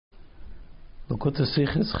L'kutei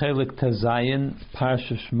Sichos Chelek Tezayin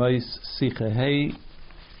Parsha Shmos Sicha Hey,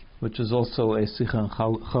 which is also a Sicha on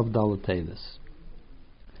Chav Dalet Teves.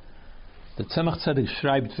 The Tzemach Tzedek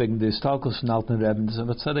schreibt wegen the Istalkus von Alten Rebbe. The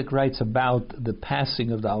Tzemach Tzedek writes about the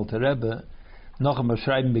passing of the Alten Rebbe. Noch einmal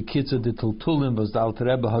schreiben bekitzer de Tultulim was the Alten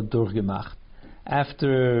Rebbe hat durchgemacht.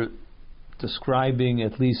 After describing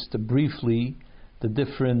at least briefly the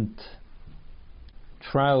different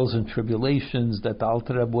trials and tribulations that the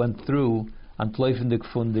Alten Rebbe went through on Tleifendik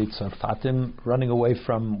von the Tzarfatim, running away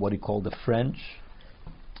from what he called the French.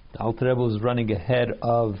 The Alten Rebbe was running ahead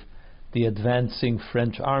of the advancing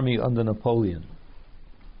French army under Napoleon.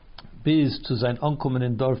 Bis to sein Ankommen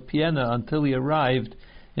in Dorf Piena, until he arrived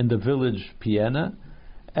in the village Piena.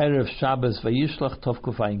 Erev Shabbos Vayishlach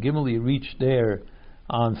Tovkuf Ein Gimel. He reached there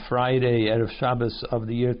on Friday, Erev Shabbos of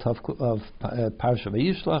the year of Parsha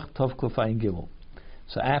Vayishlach Tovkuf Ein Gimel.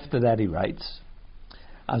 So after that he writes,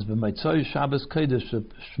 as b'Maitzoi Shabbos Kodesh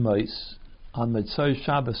Shmos, on Maitzoi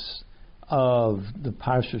Shabbos of the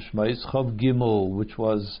Parsha Shmos, Chav Gimel, which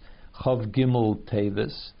was Chav Gimel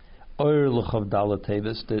Teves, Oir l'Chav Dalet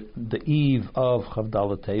Teves, the eve of Chav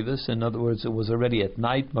Dalet Teves. In other words, it was already at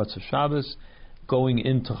night, Matzah Shabbos, going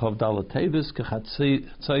into Chav Dalet Teves,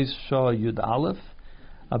 Kechatzos Shah Yud Aleph,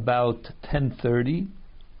 about 10:30.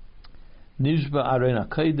 Nishba Aron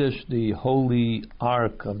HaKodesh, the holy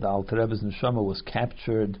ark of the Alter Rebbe's Neshama, was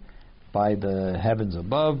captured by the heavens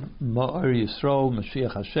above. Ma'or Yisrael,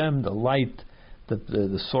 Mashiach Hashem, the light,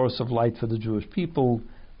 the source of light for the Jewish people,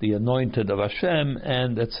 the anointed of Hashem,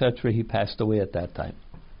 and etc. He passed away at that time.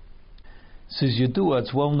 Says Yedua,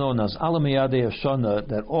 it's well known as Ala Meyadei Hashana,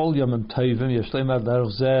 that all Yomim Tovim Yeshleimar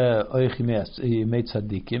Derech Zeh Oich Yimei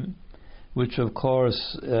Tzadikim, which of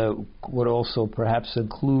course would also perhaps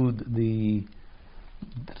include the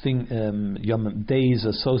days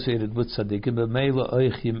associated with Tzadikim, but Meila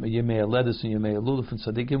Oich Yimei Aledus and Yimei Luluf and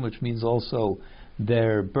Tzadikim, which means also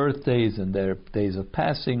their birthdays and their days of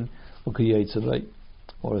passing,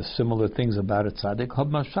 or similar things about a tzaddik.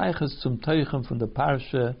 Hab Mashayches zum Teichen from the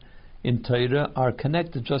Parsha in Torah are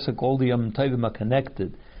connected, just like all the Yom Tovim are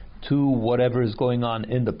connected to whatever is going on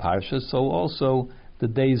in the Parsha. So also the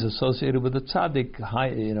days associated with the tzaddik,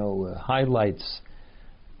 highlights,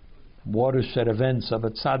 watershed events of a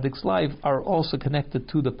tzaddik's life are also connected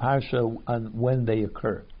to the Parsha and when they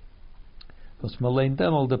occur. That's Malain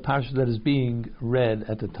Demel, the Parsha that is being read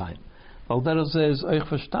at the time. Says,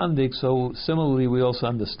 so similarly we also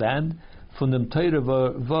understand from the Torah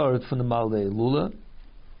word from the Maldei Lula,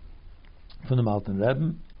 from the Alten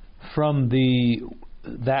Rebbe, from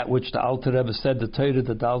that which the Alter Rebbe said, the Torah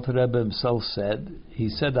that the Alter Rebbe himself said. He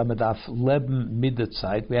said, "Amedaf leben midat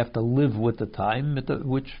zeit." We have to live with the time,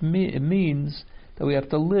 which means that we have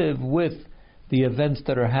to live with the events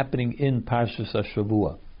that are happening in Parshas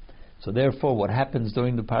Hashavua. So therefore, what happens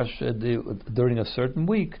during the Parsha during a certain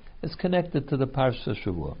week is connected to the Parsha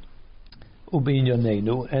Shavua.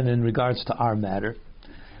 Ubinyanenu, and in regards to our matter,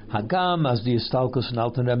 Hagam, as the Istalkus and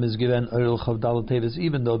Alten Rebbe is given Earl Chav Dalet Teves,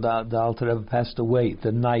 even though the Alten Rebbe passed away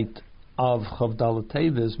the night of Chav Dalet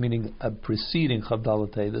Teves, meaning preceding Chav Dalet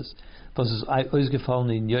Teves, was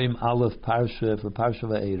ausgefallen in Yom Aleph Parsha for Parsha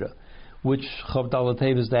Va'era, which Chav Dalet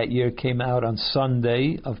Teves that year came out on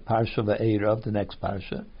Sunday of Parsha Va'era, of the next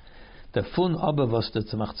Parsha. The Fun Abba was the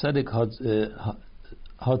Tzemach Tzedek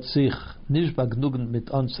hat sich nicht begnügend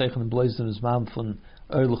mit Anzeichen Bläusen des Mann von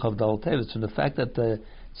Ehrlich auf Dalet Teves, from the fact that the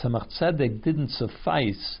Tzemach Tzedek didn't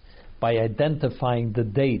suffice by identifying the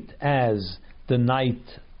date as the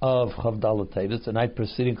night of Chav Dalet Teves, the night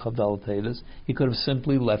preceding Chav Dalet Teves. He could have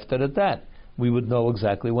simply left it at that. We would know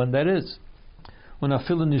exactly when that is. When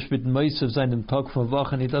Afilu nicht mit Moisev seinem Tag von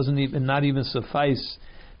Wochen, it doesn't even suffice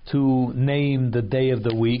to name the day of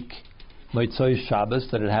the week, Moitzoi Shabbos,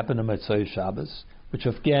 that it happened on Moitzoi Shabbos, which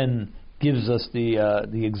again gives us the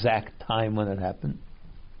exact time when it happened.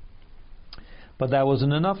 But that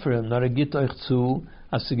wasn't enough for him. Not a git euch zu,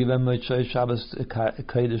 as to give him Moitzoi Shabbos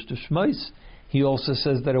Kodesh to Shmos. He also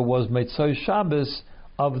says that it was Moitzoi Shabbos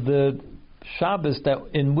of the Shabbos that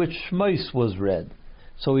in which Shmos was read.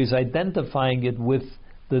 So he's identifying it with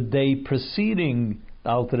the day preceding the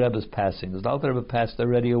Alter Rebbe's passing. As the Alter Rebbe passed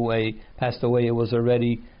away, it was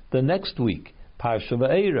already the next week, Parsha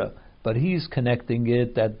Va'era. But he's connecting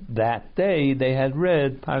it that day they had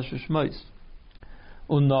read Parsha Shmos.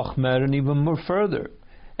 Unochmer, and even more further.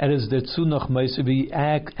 And as the Tzu Nochmeis, he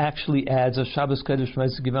actually adds a Shabbos Kodesh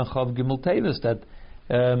Shmos given Chav Gimel Teves, that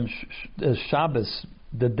Shabbos,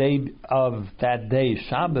 the day of that day,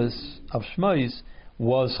 Shabbos of Shmos,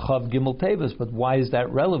 was Chav Gimel Teves. But why is that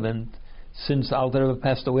relevant? Since Alter Rebbe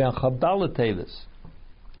passed away on Chav Dalet Teves.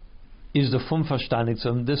 is the fun verständig.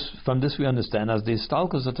 From this we understand as the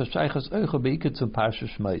stalkers of the Sheikhs Euche Beike zum Parsha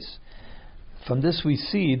Shmos. From this we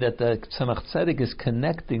see that the Tzemach Tzedek is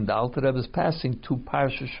connecting the Alter Rebbe's passing to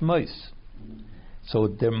Parsha Shmos. So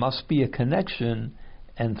there must be a connection,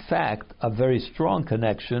 in fact, a very strong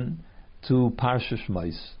connection to Parsha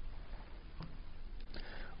Shmos.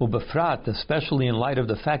 Ubefrat, especially in light of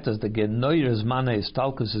the fact that the Genoyer Zmane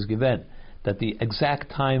Istalkus is given, that the exact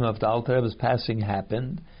time of the Alter Rebbe's passing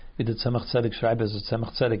happened. The Tzemach Tzedek Schreiber, the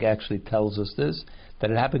Tzemach Tzedek actually tells us this,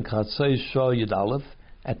 that it happened Chatzos Shah Yud Aleph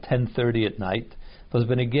at 10:30 at night. That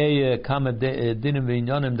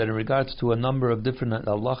in regards to a number of different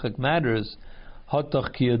halachic matters,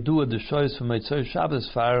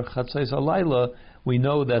 we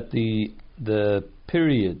know that the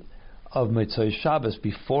period of Mitzvah Shabbos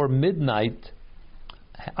before midnight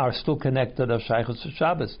are still connected to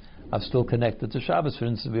Shabbos, are still connected to Shabbos. For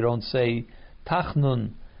instance, we don't say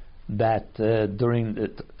Tachnun that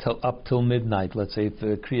up till midnight. Let's say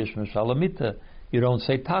for Kriyash Mashalamita, you don't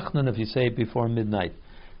say Tachnun if you say it before midnight.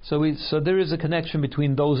 So there is a connection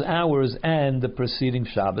between those hours and the preceding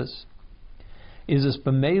Shabbos. Is this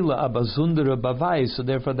b'meila abazundere bavai? So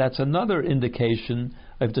therefore, that's another indication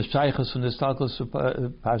of the shaychus and the stalkos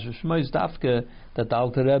Parsha Shmos dafke, that the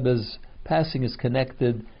Alter Rebbe's passing is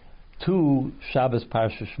connected to Shabbos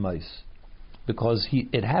Parsha Shmos, because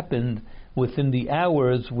it happened within the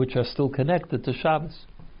hours which are still connected to Shabbos.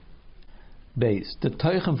 Base. The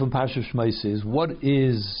Teichen from Parsha Shmos is, what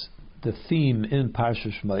is the theme in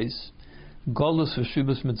Parsha Shmos? Golus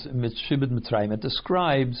v'shibud Mitzrayim. It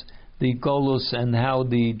describes the Golus and how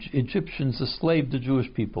the Egyptians enslaved the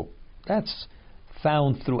Jewish people. That's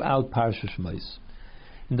found throughout Parsha Shmos.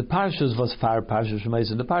 In the Parshas was far Parsha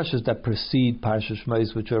Shmos, in the Parshas that precede Parsha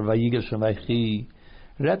Shmos, which are Vayigash and Vayichi,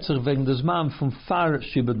 Retzach wegen des Mam from far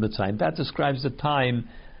Shibud Mitzrayim. That describes the time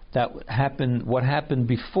that happened, what happened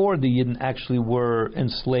before the Yidden actually were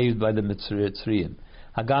enslaved by the Mitzrayim.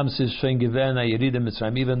 Hagam says Shein Given Yerida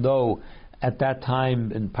Mitzrayim, even though at that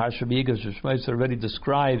time in Parsha Vayigash Shmos already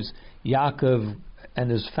describes Yaakov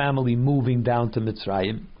and his family moving down to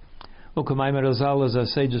Mitzrayim. As our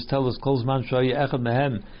sages tell us,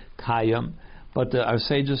 but our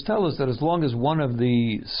sages tell us that as long as one of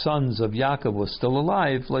the sons of Yaakov was still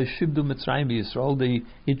alive, the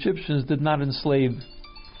Egyptians did not enslave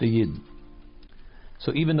the Yid.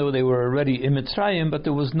 So even though they were already in Mitzrayim, but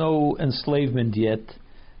there was no enslavement yet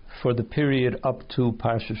for the period up to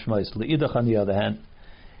Parsha Shmos. Le'idach, on the other hand,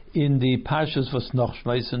 in the Parshas was noch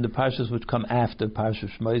Shmos, in the Parshas which come after Parsha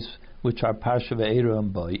Shmos, which are Parsha Ve'era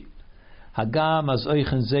and Boi, Hagam as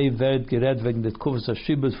euchen zei werd gered wegen det kuvas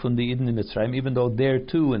hashibud von the Eden in Mitzrayim, even though there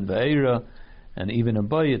too in Ve'era and even in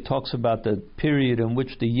Boi it talks about the period in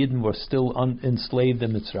which the Yidden were still enslaved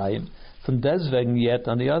in Mitzrayim. From deswegen yet,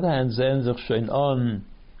 on the other hand, sehen sich schon on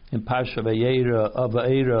in Parsha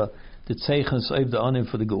Ve'era the zeichens of the anim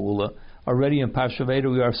for the Geula. Already in Parsha Ve'era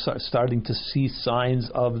we are starting to see signs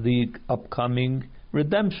of the upcoming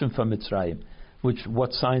redemption from Mitzrayim.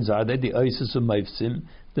 What signs are they? The Isis of Meivsim,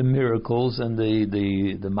 the miracles and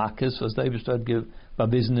the Makkis, as they start give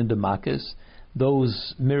Babizin in the Makkis.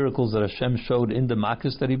 Those miracles that Hashem showed in the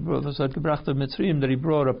Makkis that He brought that He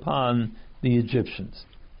brought upon the Egyptians.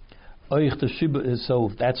 So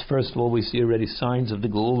that's first of all, we see already signs of the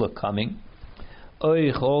Geula coming.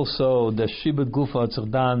 Also, the Shibud Gufa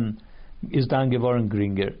is dan geworden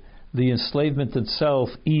gringer. The enslavement itself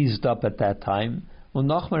eased up at that time.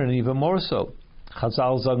 And even more so.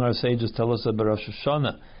 Chazal Zang, our sages tell us about Rosh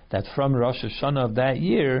Hashanah, that from Rosh Hashanah of that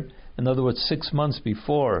year, in other words 6 months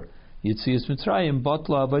before Yitzias Mitzrayim,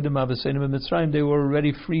 Botla Avodim Avasenim in Mitzrayim, they were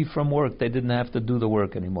already free from work. They didn't have to do the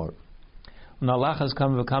work anymore. When Allah has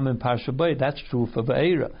come in Parsha Boi, that's true for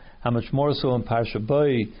Ve'era. How much more so in Parsha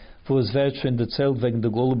Boi, in the Zelt wegen the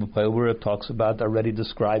Gula, where it talks about, already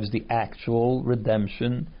describes the actual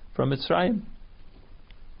redemption from Mitzrayim.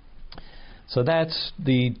 So that's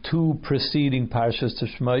the two preceding Parshas to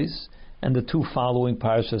Shmos and the two following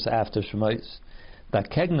Parshas after Shmos. That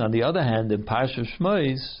Kegen, on the other hand, in Parsha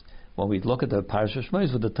Shmos, when we look at the Parsha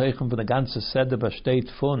Shmos with the Teichen von the ganze Seder besteht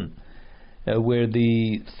von, where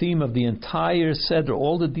the theme of the entire Seder,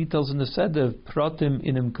 all the details in the Seder, Pratim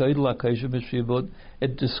inim koidel HaKosher B'Shivud,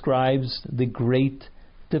 it describes the great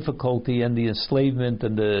difficulty and the enslavement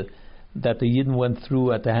and that the Yidden went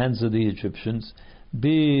through at the hands of the Egyptians.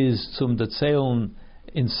 Bis zum Dezeln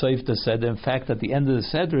in Seif the Seder. In fact, at the end of the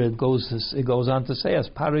Seder, it goes on to say, as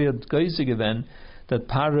Paroi had geise given, that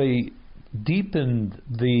Paroi deepened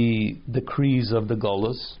the decrees of the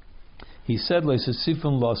Golus. He said,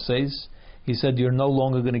 He said, you're no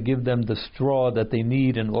longer going to give them the straw that they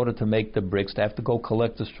need in order to make the bricks. They have to go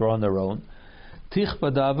collect the straw on their own.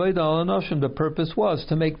 The purpose was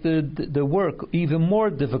to make the work even more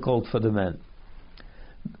difficult for the men.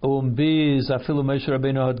 In fact,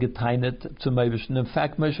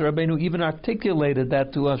 Moshe Rabbeinu even articulated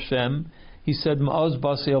that to Hashem. He said,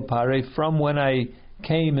 from when I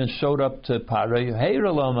came and showed up to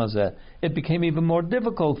Parei, it became even more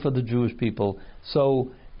difficult for the Jewish people.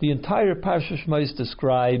 So the entire Parsha Shmos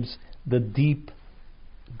describes the deep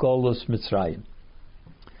Golus Mitzrayim.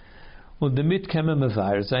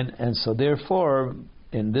 And so therefore,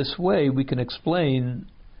 in this way, we can explain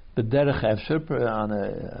the Derech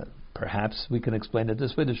Efsher, perhaps we can explain it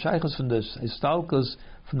this way, the Shaykhus from the Histalkus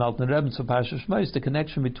from the Alter Rebbe to Parsha Shmos, the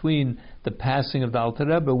connection between the passing of the Alter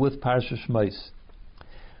Rebbe with Parsha Shmos.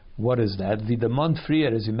 What is that? Vidamon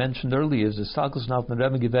Frier, as you mentioned earlier, is the Histalkus from Alter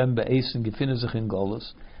Rebbe given be'eisen gefinizich in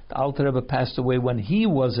Golus. The Alter Rebbe passed away when he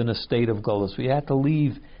was in a state of Golus. He had to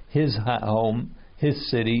leave his home, his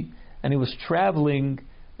city, and he was traveling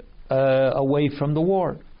away from the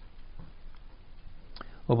war.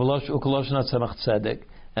 As the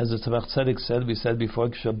Tzemach Tzedek said, we said before,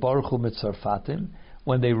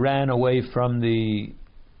 when they ran away from the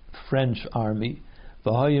French army,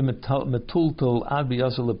 and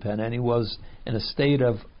he was in a state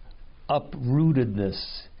of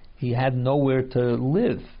uprootedness. He had nowhere to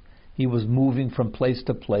live. He was moving from place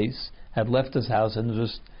to place, had left his house, and was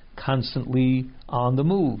just constantly on the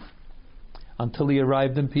move until he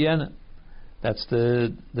arrived in Vienna. That's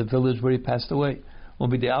the village where he passed away.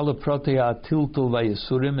 And we know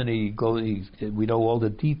all the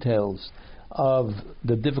details of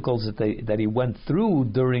the difficulties that he went through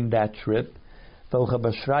during that trip. In a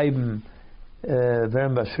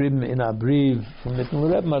brief from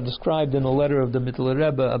Mittler Rebbe, described in a letter of the Mittler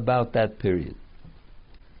Rebbe about that period.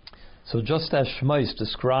 So just as Shmos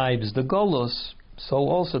describes the Golus, so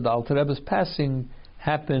also the Alter Rebbe's passing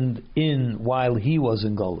happened while he was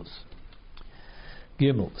in Golus.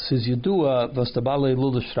 Gimel, says Yedua, was the Balei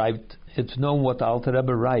Lula schreibt, it's known what the Alter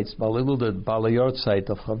Rebbe writes. Balei Lula, Balei Yortzeit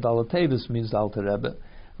of Chavdala Teves means the Alter Rebbe,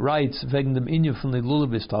 writes, wegen dem Inyan von the Lula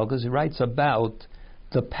Bistalkas, he writes about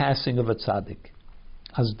the passing of a tzaddik.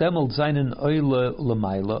 As demelt seinen Eule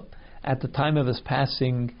Lemaila, at the time of his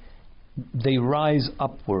passing, they rise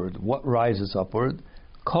upward. What rises upward?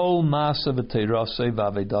 Kol Masa v'Teirasei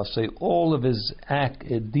v'Avedasei, all of his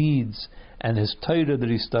deeds and his Torah that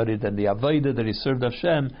he studied and the Aveda that he served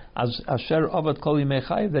Hashem, as Asher Avad Kol Yimei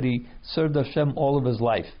Chayv, that he served Hashem all of his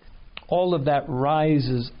life. All of that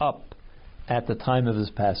rises up at the time of his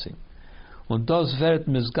passing. And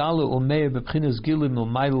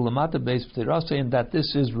that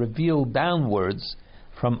this is revealed downwards,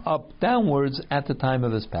 from up downwards at the time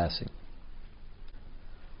of his passing.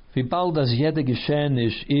 Since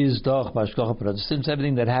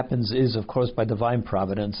everything that happens is, of course, by divine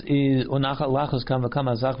providence, is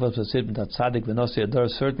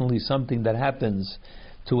certainly something that happens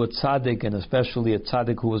to a tzaddik, and especially a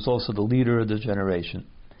tzaddik who was also the leader of the generation.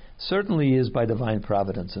 Certainly is by divine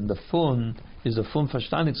providence, and the fun is a fun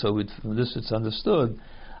verstandig. So from this it's understood,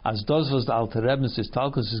 as does was the Alter Rebbe's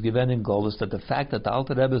Talkus is given in Golus, that the fact that the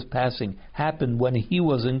Alter Rebbe's passing happened when he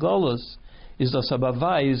was in Golus is the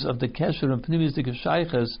sabavais of the kesher and pnimis de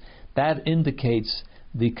geshayches. That indicates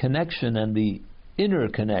the connection and the inner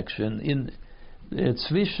connection in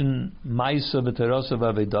zwischen Maisa v'Terasa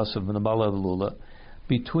v'Avedasa v'Nabala v'Lula,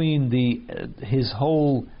 between his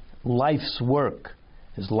whole life's work,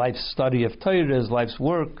 his life's study of Torah, his life's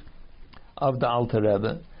work of the Alter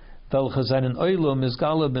Rebbe,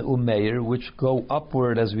 which go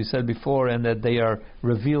upward, as we said before, and that they are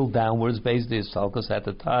revealed downwards, based on Histalkus at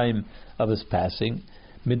the time of his passing.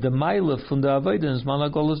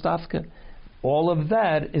 All of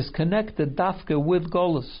that is connected dafka with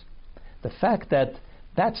Golus. The fact that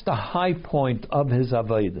that's the high point of his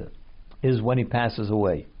Avodah is when he passes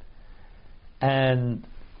away. And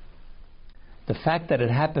the fact that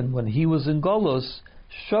it happened when he was in Golus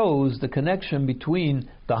shows the connection between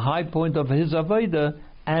the high point of his Avodah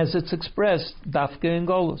as it's expressed dafka in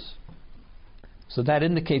Golus. So that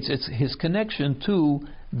indicates it's his connection to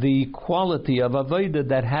the quality of Avodah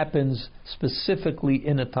that happens specifically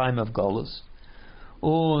in a time of Golus.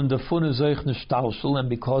 And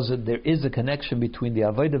because there is a connection between the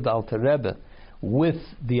Avodah of the Alter Rebbe with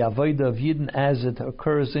the Avodah of Yidden as it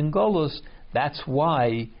occurs in Golus, that's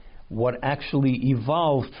why what actually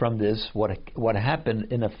evolved from this, what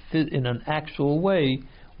happened in an actual way,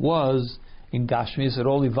 was in Gashmis. It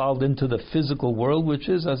all evolved into the physical world, which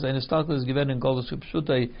is, as in Histalkus is given in Golus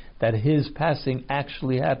Pshutai, that his passing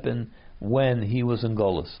actually happened when he was in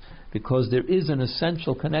Golus, because there is an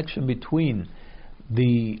essential connection between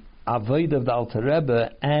the Avodah of the Alter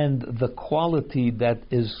Rebbe and the quality that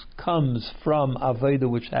comes from Avodah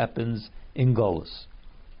which happens in Golus,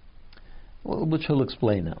 which he'll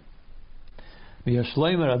explain now. And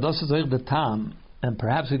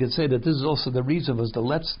perhaps we could say that this is also the reason was the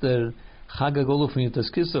letzter Chag HaGolus from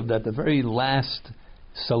Yutas Kislev, that the very last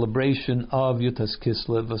celebration of Yutas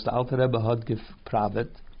Kislev was the Alter Rebbe had gepravet,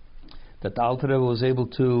 that the Alter Rebbe was able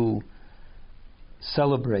to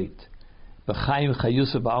celebrate B'chaim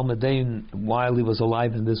Chayusa Ba'almadein while he was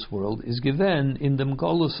alive in this world, is given in the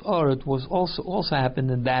Golus Ort, was also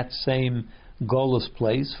happened in that same Golus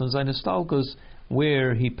place from seine Stalkos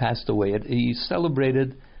where he passed away. He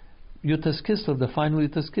celebrated Yutas Kislev, the final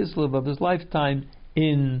Yutas Kislev of his lifetime,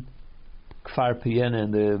 in Kfar Piena,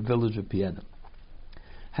 in the village of Piena.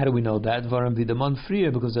 How do we know that? Varam Vidaman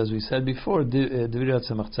Friya, because as we said before, what the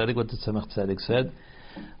Tzemach Tzedek said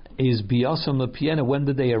is Biyasam LePiena. When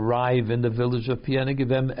did they arrive in the village of Piena?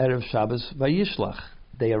 Givem Erev Shabbos Vayishlach.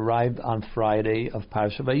 They arrived on Friday of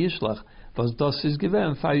Parsha Vayishlach. Was das is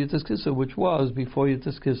given for Yutas Kislev, which was before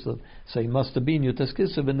Yutas Kislev. So he must have been Yutas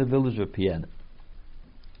Kislev in the village of Piena.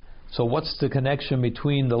 So what's the connection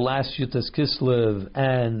between the last Yutas Kislev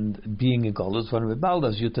and being in Golus? When we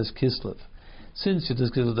baldas Yutas Kislev, since Yutas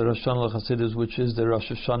Kislev the Rosh Hashanah Chassidus, which is the Rosh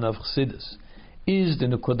Hashanah of Chassidus, is the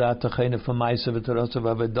Nukodat Tachene from Ma'aser v'Toras of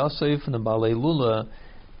Avedasei from the Balei Lula,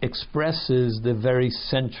 expresses the very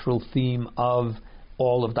central theme of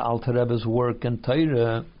all of the Alter Rebbe's work and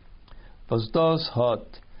Torah. Was das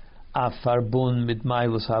hat afarbun mit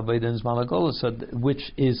Mailus Havedens Malagolus,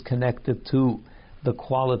 which is connected to the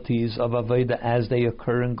qualities of Aveda as they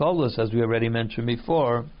occur in Golus, as we already mentioned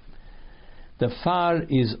before. The far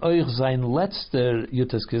is euch sein letzter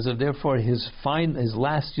Yutas Kislev, therefore his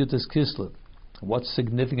last Yutas Kislev. What's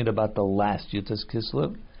significant about the last Yutas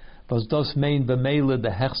Kislev? Was das mein b'meile the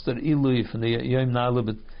hechster ilui from the Yom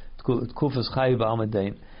Na'ale Kufas Chayiv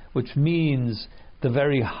Almedein, which means the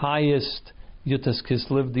very highest Yutas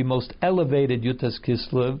Kislev, the most elevated Yutas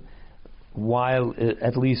Kislev,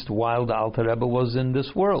 at least while the Alter Rebbe was in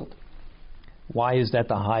this world. Why is that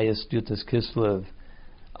the highest Yutas Kislev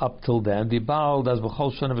up till then?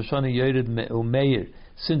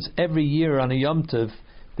 Since every year on a Yom Tov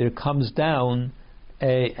there comes down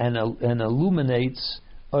and illuminates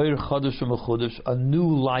a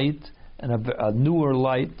new light and a newer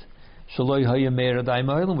light,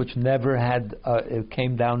 which never had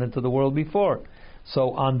came down into the world before.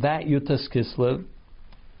 So on that Yutas Kislev,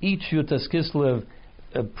 each Yutas Kislev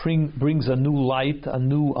brings a new light,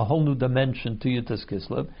 a whole new dimension to Yutas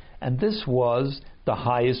Kislev, and this was the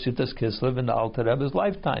highest Yutas Kislev in the Alter Rebbe's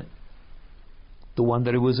lifetime, the one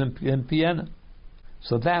that it was in Piena.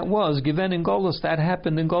 So that was given in Golus. That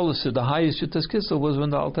happened in Golus. So the highest Yutas Kislev was when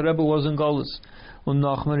the Alter Rebbe was in Golus. And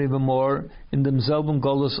Nachman even more in demselben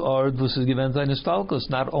Golus Ord, was given seine Stalkos.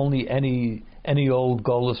 Not only any old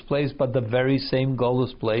Golus place, but the very same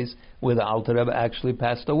Golus place where the Alter Rebbe actually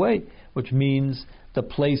passed away, which means the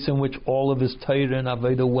place in which all of his Torah and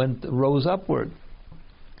Aveda rose upward.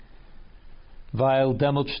 Weil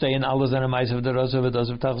demot stehen alle seine Meise of the Rosa of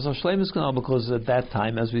Tachas Shleimus Kanal, because at that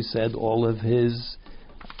time, as we said, all of his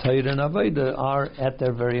Torah and Aveda are at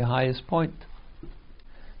their very highest point.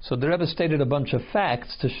 So the Rebbe stated a bunch of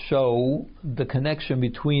facts to show the connection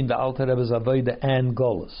between the Alter Rebbe's Aveda and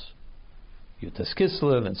Golus. Yutas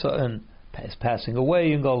Kislev and so on, passing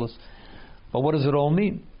away in Golus. But what does it all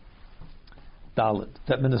mean? Dalet.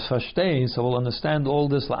 That means verstehen, so we'll understand all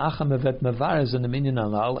this la'achem evet mevares in the minyan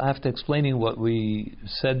anal, after explaining what we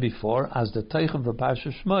said before, as the teichem of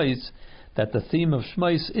Parsha Shmos, that the theme of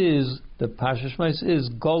Shmos is, the Parsha Shmos is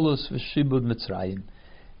Golus v'shibud Mitzrayim.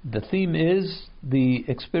 The theme is the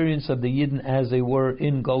experience of the Yidden as they were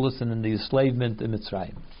in Golus and in the enslavement in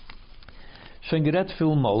Mitzrayim. Shengeret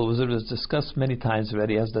Filmol, it was discussed many times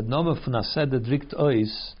already, as the name von a Seder drikt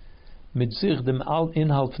ois mit sich dem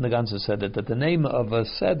Inhalt von der ganzen Seder, that the name of a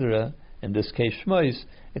Seder, in this case Shmos,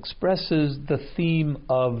 expresses the theme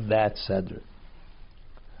of that Seder.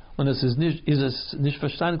 And this is nicht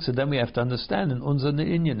verstandig, so then we have to understand in unser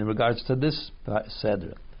Inyan in regards to this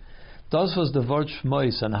Seder. Das was the word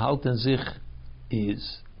Shmos and halten sich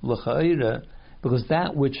is l'cha'ira, because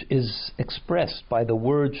that which is expressed by the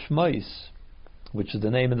word Shmos, which is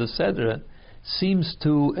the name of the Seder, seems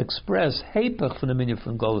to express heipach from the minyan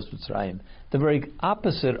from Golus Mitzrayim, the very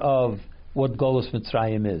opposite of what Golus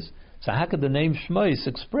Mitzrayim is. So how could the name Shmos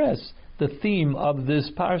express the theme of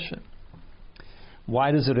this parsha?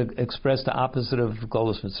 Why does it express the opposite of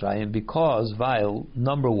Golus Mitzrayim? Because, while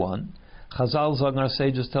number one, Chazal sagen, our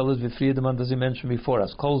sages tell us, V'friedemann, as he mentioned before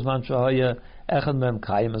us, Kol zman shehaya echad mem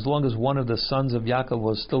kayim, as long as one of the sons of Yaakov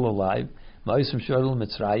was still alive, Ma'osim sh'odel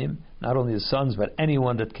Mitzrayim, not only the sons, but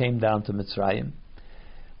anyone that came down to Mitzrayim.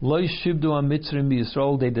 Lo yishibdu ha-Mitzrim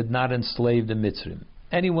b'Yisrael, they did not enslave the Mitzrim.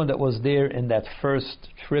 Anyone that was there in that first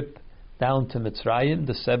trip down to Mitzrayim,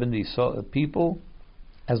 the 70 people,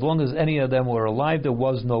 as long as any of them were alive, there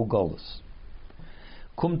was no golus.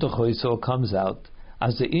 Kum Techoy, so it comes out,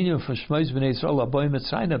 as the inyan for Shmos b'nei Yisrael aboy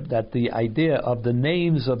Mitzrayim, that the idea of the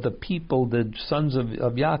names of the people, the sons of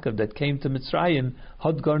Yaakov that came to Mitzrayim,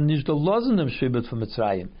 Hadgar Nishda Lozanim Shibud from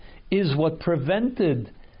Mitzrayim, is what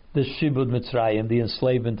prevented the Shibud Mitzrayim, the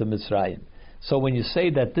enslavement of Mitzrayim. So when you say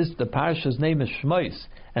that the parasha's name is Shmos,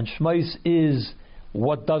 and Shmos is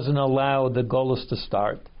what doesn't allow the Golus to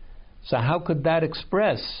start, so how could that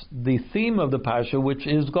express the theme of the parasha, which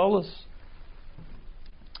is Golus?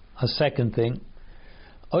 A second thing,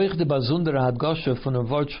 the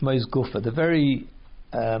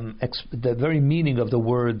very meaning of the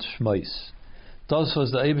word Shmos. Das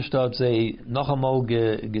was der Eibestad say noch einmal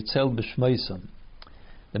gezählt b'Shmosam.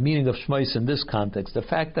 The meaning of Shmos in this context, the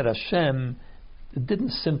fact that Hashem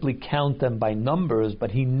didn't simply count them by numbers,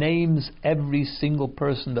 but He names every single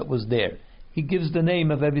person that was there. He gives the name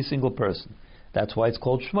of every single person. That's why it's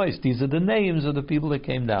called Shmos. These are the names of the people that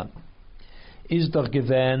came down. Izdach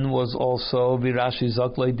Geven was also Virashi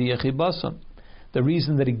Zakloi Diachibasam. The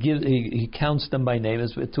reason that he counts them by name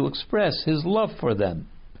is to express His love for them.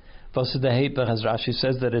 As Rashi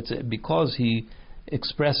says that it's because He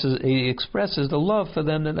expresses the love for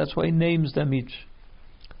them, and that's why He names them each.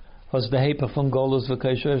 Was the Hepa from Golus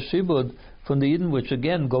V'Kaisha Shibud from the Yidden, which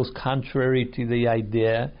again goes contrary to the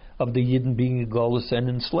idea of the Yidden being Golus and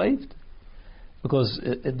enslaved, because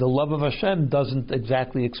the love of Hashem doesn't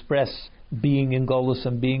exactly express being in Golus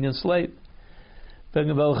and being enslaved.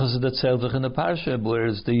 Whereas the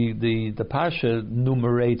Parsha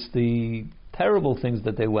enumerates the terrible things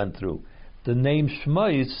that they went through. The name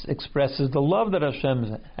Shmos expresses the love that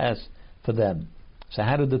Hashem has for them. So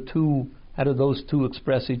how do those two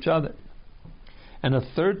express each other? And a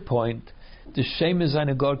third point, the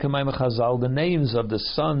names of the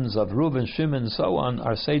sons of Reuben, Shimon, and so on,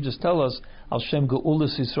 our sages tell us, Al Shem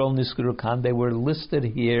Ge'ulas Yisrael Niskuru Kan, they were listed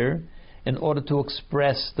here in order to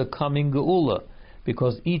express the coming Geula,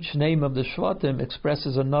 because each name of the Shvatim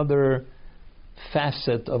expresses another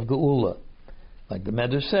facet of Geula. Like the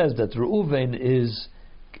Medrash says that Reuven is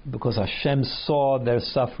because Hashem saw their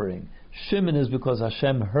suffering. Shimon is because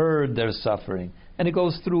Hashem heard their suffering. And it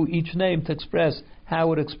goes through each name to express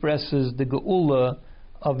how it expresses the Geula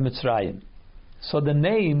of Mitzrayim. So the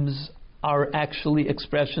names are actually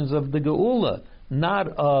expressions of the Geula, not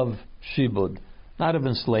of Shibud, not of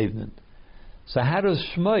enslavement. So how does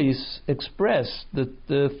Shmos express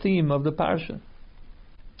the theme of the parsha?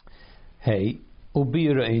 Hey, so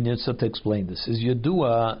to explain this is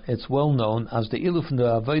Yedua. It's well known as the ilu from the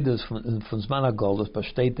Avodas from Zman HaGolus,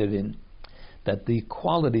 besteht darin that the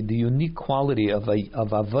quality, the unique quality of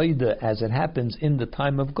Avodah as it happens in the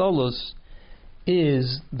time of Golus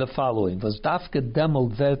is the following: Was dafke demel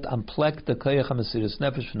vet am plek de koyach hamesiris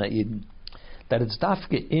nefesh von Eden. That it's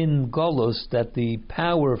dafke in Golus that the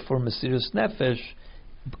power for Mesiris Nefesh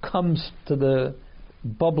comes to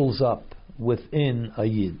bubbles up within a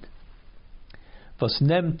Yid. Where does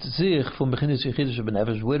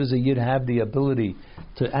a Yid have the ability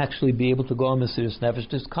to actually be able to go on Mesiris Nefesh?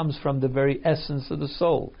 This comes from the very essence of the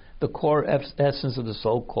soul, the core essence of the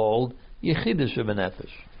soul called Yechidah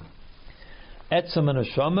Shebenefesh. Etzem and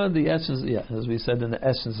Neshama, the essence, as we said, in the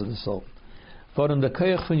essence of the soul. For in the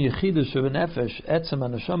koyach from Yechidah Shebenefesh, Etzem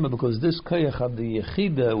and Neshama, because this koyach of the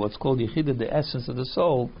Yechidah, what's called Yechidah, the essence of the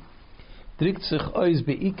soul, drikt sich ois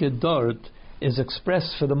beike dort, is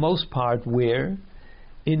expressed for the most part where?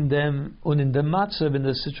 In them, in the matzav, in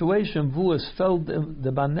the situation, wo es fällt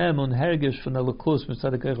the banem und hergish von der Lukus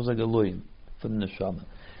mitzad koyach zageluim, from the Neshama.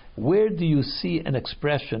 Where do you see an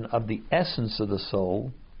expression of the essence of the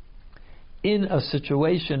soul in a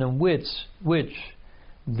situation in which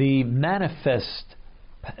the manifest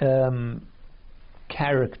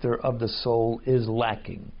character of the soul is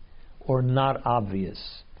lacking or not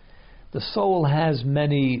obvious? The soul has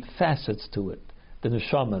many facets to it. The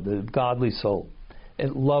neshama, the godly soul,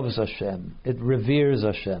 it loves Hashem, it reveres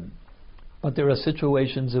Hashem. But there are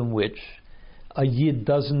situations in which a yid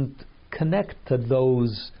doesn't connect to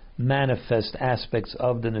those manifest aspects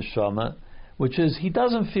of the neshama, which is he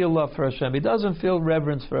doesn't feel love for Hashem, he doesn't feel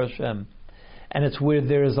reverence for Hashem. And it's where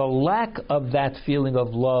there is a lack of that feeling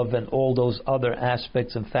of love and all those other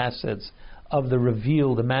aspects and facets of the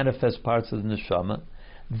revealed, the manifest parts of the neshama.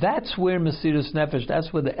 That's where Mesiris Nefesh,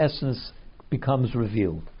 that's where the essence becomes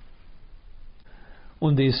revealed.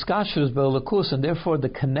 Und the iskashus be'elakus, and therefore the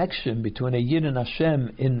connection between a Yid and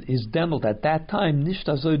Hashem is demelt at that time. Nicht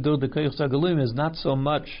azoi dur de koyach zagalum is not so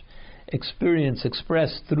much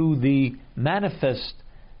expressed through the manifest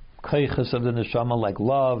koyachas of the neshama, like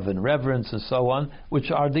love and reverence and so on,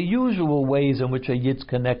 which are the usual ways in which a Yid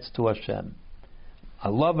connects to Hashem. I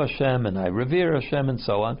love Hashem and I revere Hashem and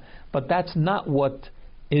so on, but that's not what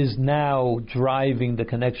is now driving the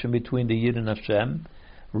connection between the Yid and Hashem.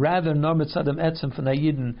 Rather,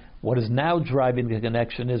 what is now driving the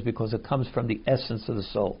connection is because it comes from the essence of the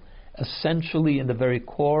soul. Essentially, in the very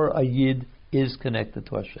core, a Yid is connected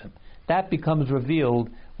to Hashem. That becomes revealed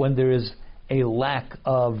when there is a lack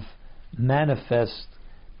of manifest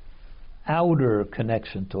outer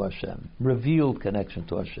connection to Hashem, revealed connection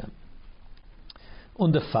to Hashem.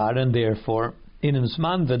 And therefore, in the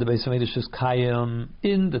time when the Beis Hamikdash is kayam,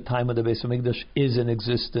 in the time when the Beis Hamikdash is in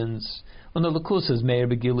existence, when the Lakus is Meir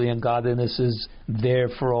Begili and godliness is there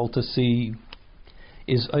for all to see,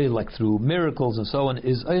 is like through miracles and so on,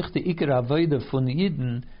 is euch the Iker Avodah von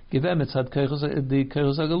Yidden givem etzad the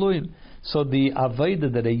Koyach Zagaluim. So the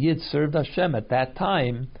Avodah that a Yid served Hashem at that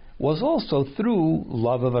time was also through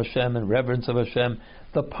love of Hashem and reverence of Hashem,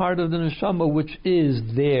 the part of the neshama which is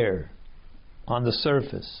there on the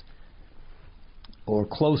surface, or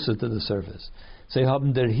closer to the surface. They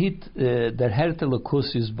haben der Herte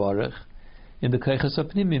Lakus Yisbarach in the Koyachas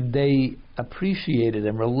Apnimim. They appreciated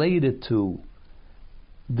and related to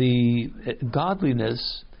the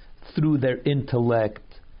godliness through their intellect,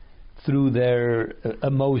 through their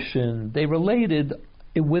emotion. They related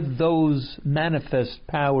it with those manifest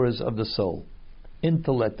powers of the soul,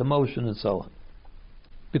 intellect, emotion, and so on.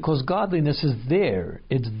 Because godliness is there,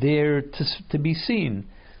 it's there to be seen.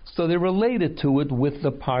 So they're related to it with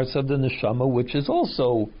the parts of the neshama which is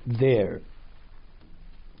also there.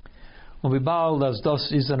 And this,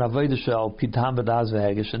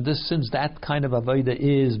 since that kind of avodah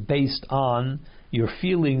is based on your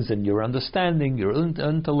feelings and your understanding, your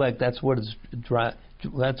intellect, that's what it's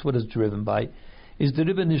driven by. Is the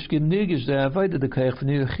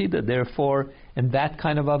avodah. Therefore, in that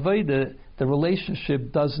kind of avodah, the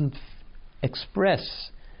relationship doesn't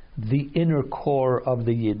express the inner core of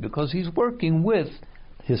the Yid, because he's working with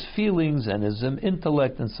his feelings and his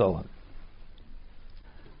intellect and so on.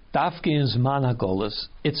 Dafke in Zman HaGolus,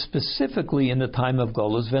 it's specifically in the time of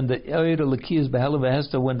Golus, when the Eir Leki is Behela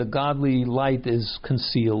Vehester, when the godly light is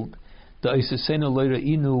concealed. The Eisesenu Leira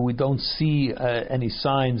Inu, we don't see any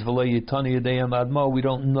signs. V'lo Yitani Yedeyam Admo, we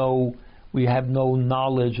don't know, we have no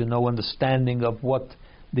knowledge and no understanding of what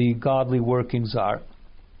the godly workings are.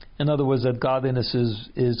 In other words, that godliness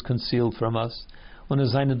is concealed from us. When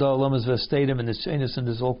there's Vestadim and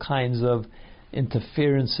there's all kinds of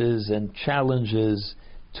interferences and challenges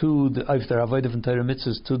to the Avodah and Torah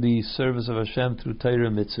mitzvahs, to the service of Hashem through Torah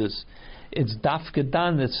mitzvahs. It's dafke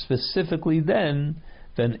dan, it's specifically then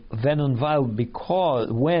und weil, because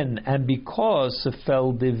se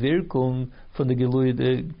fell the Wirkung von der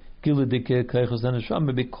Giludike Koyachos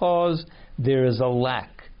Neshama, because there is a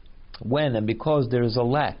lack. When and because there is a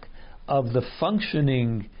lack of the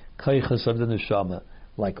functioning Koyachos of the Neshama,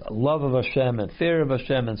 like love of Hashem and fear of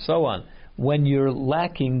Hashem and so on, when you're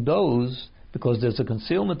lacking those, because there's a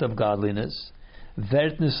concealment of godliness,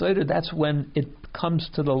 that's when it comes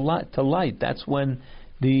to the light. That's when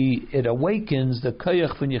it awakens the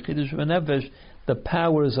koyach von Yechidush v'nefesh, the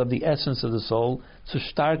powers of the essence of the soul, to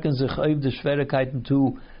starken sich auf die Schwierigkeiten,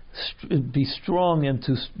 to be strong and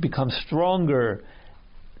to become stronger,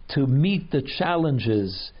 to meet the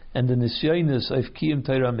challenges and the nisyonis of kiyum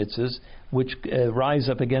Torah mitzvahs, which rise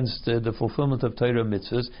up against the fulfillment of Torah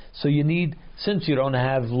mitzvahs. So you need, since you don't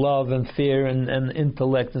have love and fear and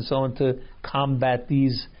intellect and so on to combat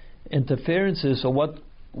these interferences, so what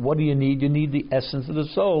do you need? You need the essence of the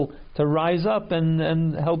soul to rise up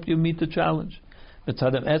and help you meet the challenge. Which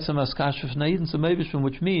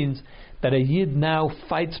means that a Yid now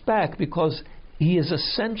fights back because he is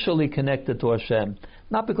essentially connected to Hashem.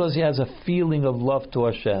 Not because he has a feeling of love to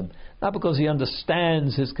Hashem, not because he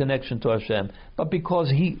understands his connection to Hashem, but because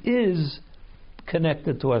he is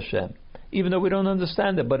connected to Hashem. Even though we don't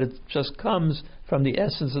understand it, but it just comes from the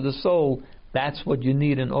essence of the soul. That's what you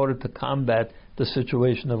need in order to combat the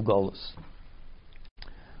situation of Golus.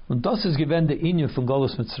 Und das ist gewesen der Inyan von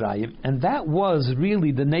Golus Mitzrayim, and that was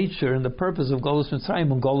really the nature and the purpose of Golus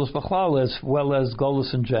Mitzrayim and Golus Bachlal, as well as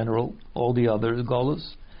Golus in general, all the other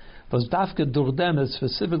Golus. Was dafke durch dem,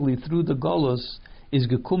 specifically through the Golus, is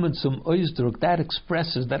gekommen zum Ausdruck, that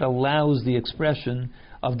expresses, that allows the expression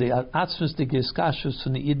of the atzmistige Iskashus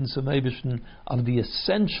von the Yidden zum Eibischen, of the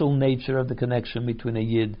essential nature of the connection between a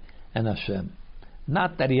Yid and Hashem.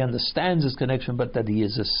 Not that he understands his connection, but that he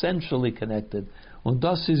is essentially connected. Und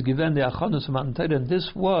das ist given the Achonus of Matan Torah, and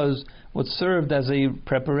this was what served as a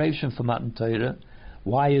preparation for Matan Torah.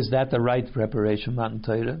 Why is that the right preparation, Matan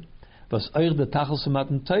Torah? Was euch the Tachlis of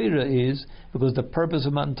Matan Torah is because the purpose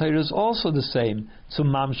of Matan Torah is also the same. Zum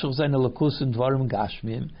Mamshach seine Lakus und Dvarim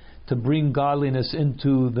Gashmim, to bring godliness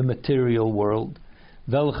into the material world.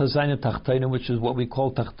 Welche seine Tachtonim, which is what we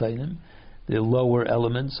call Tachtonim, the lower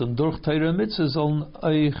elements. Und durch Torah Mitzvahs on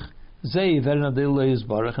euch zei werden adillah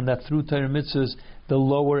yisbarach, and that through Torah Mitzvahs the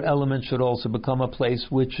lower element should also become a place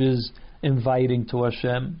which is inviting to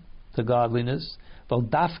Hashem, to godliness. Well,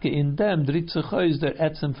 dafke in them dritzuchois der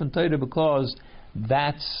etzem von Torah, because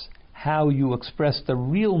that's how you express the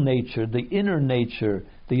real nature, the inner nature,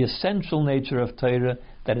 the essential nature of Torah,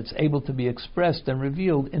 that it's able to be expressed and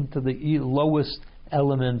revealed into the lowest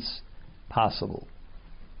elements possible.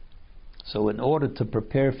 So in order to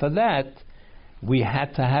prepare for that, we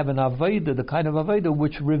had to have an Avodah, the kind of Avodah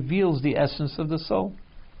which reveals the essence of the soul.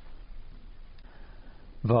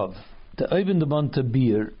 Vav. The Oibin de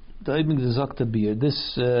Montabir, the Oibin de Zoktabir,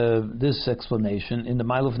 this explanation in the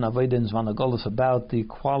Mile of Avodah in Zvan HaGolus about the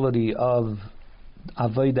quality of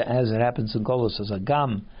Avodah as it happens in Golus as a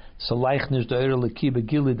Gam, Saleichnish De'er Leki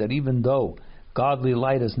Begili, that even though godly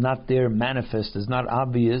light is not there manifest, is not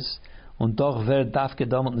obvious, und doch wird dafke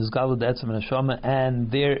damot nizgalu de'etzem neshama,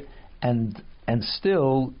 and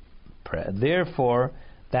still, therefore,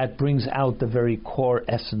 that brings out the very core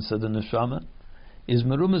essence of the neshama, is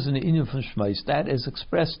merumas in the inyan from Shmos, that is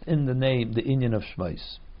expressed in the name, the inyan of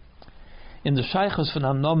Shmos. In the Shaychos von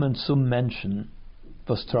Amnomen zum Menschen,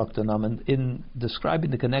 in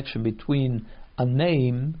describing the connection between a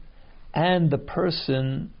name and the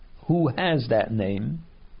person who has that name,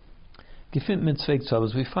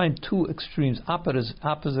 we find two extremes,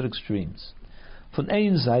 opposite extremes. Von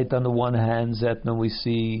ein Seite, on the one hand, we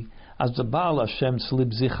see as the Baal Hashem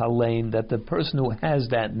slib sich allein, that the person who has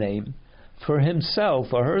that name for himself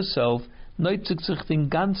or herself, neutzig sich den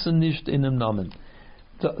ganzen nicht in dem Namen.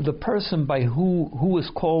 The person by who is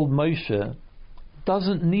called Moshe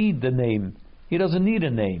doesn't need the name. He doesn't need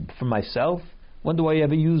a name. For myself, when do I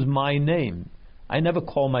ever use my name? I never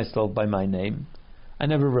call myself by my name. I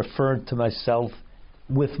never refer to myself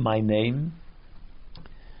with my name.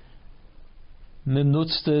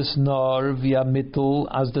 Menutzt es nur via Mittel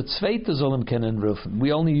as the Zweite sollen kennen rufen.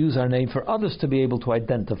 We only use our name for others to be able to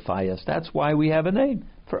identify us. That's why we have a name,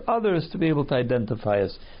 for others to be able to identify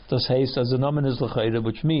us. Das heißt, as a nomen is l'chayre,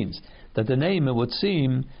 which means that the name, it would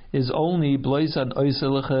seem, is only blois an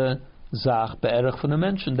äußerliche Zach be'erach von a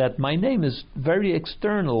mention, that my name is very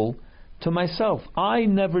external to myself. I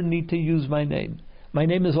never need to use my name. My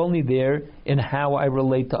name is only there in how I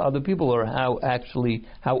relate to other people, or how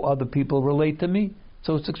other people relate to me.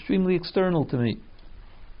 So it's extremely external to me.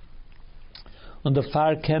 Und der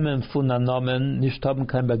Fahr kämen von a Nomen nicht haben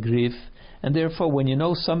kein Begriff, and therefore when you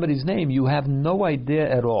know somebody's name, you have no idea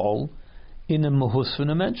at all in a Mahus von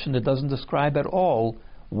a mention. It doesn't describe at all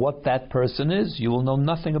what that person is. You will know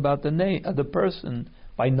nothing about the name of the person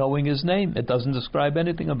by knowing his name. It doesn't describe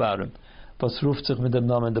anything about him. The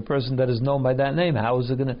person that is known by that name, how are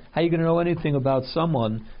you going to know anything about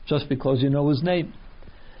someone just because you know his name?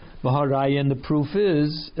 And the proof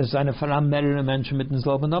is, there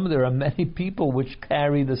are many people which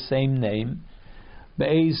carry the same name,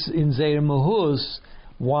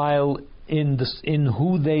 while in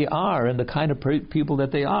who they are and the kind of people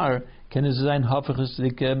that they are, they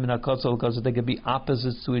can be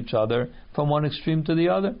opposites to each other from one extreme to the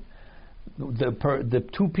other. The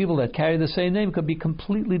two people that carry the same name could be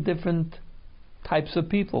completely different types of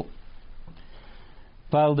people.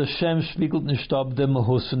 Because as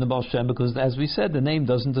we said, the name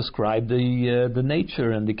doesn't describe the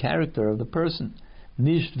nature and the character of the person.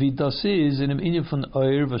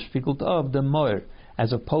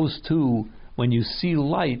 As opposed to when you see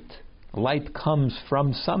light comes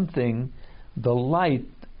from something, the light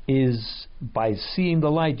is, by seeing the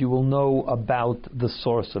light, you will know about the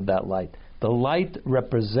source of that light. The light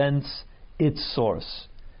represents its source.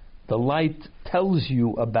 The light tells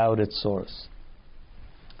you about its source.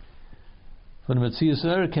 When you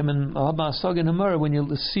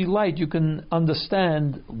see light, you can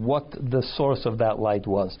understand what the source of that light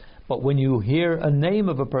was. But when you hear a name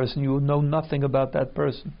of a person, you will know nothing about that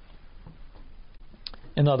person.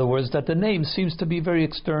 In other words, that the name seems to be very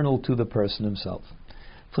external to the person himself.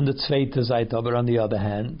 From the Zweite Seite, but on the other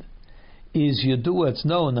hand, is Yadua, it's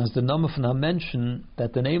known as the name of mention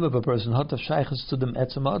that the name of a person, Hotav Shaychus to them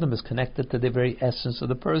Etzem Adam, is connected to the very essence of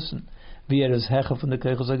the person. It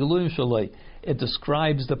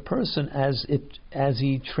describes the person as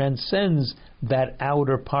he transcends that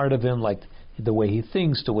outer part of him, like the way he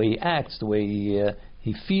thinks, the way he acts, the way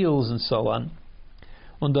he feels, and so on.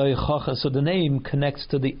 So the name connects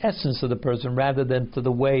to the essence of the person rather than to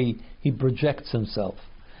the way he projects himself.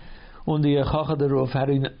 What's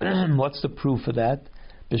the proof of that?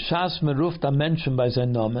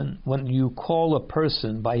 When you call a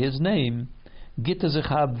person by his name, he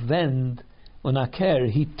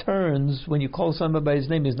turns. When you call somebody by his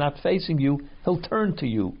name, he's not facing you, he'll turn to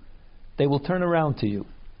you. They will turn around to you.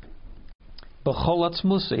 And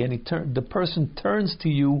the person turns to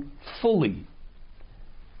you fully.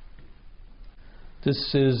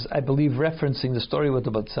 This is, I believe, referencing the story about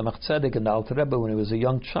Tzemach Tzedek and the Alter Rebbe when he was a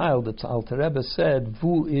young child. The Alter Rebbe said,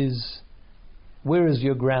 where is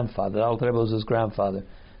your grandfather? The Alter Rebbe was his grandfather.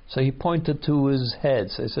 So he pointed to his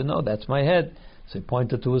head. So he said, no, that's my head. So he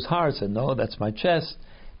pointed to his heart. Said, no, that's my chest.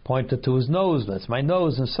 Pointed to his nose. That's my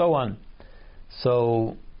nose, and so on.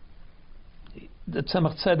 So the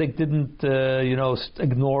Tzemach Tzedek didn't,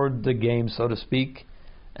 ignored the game, so to speak.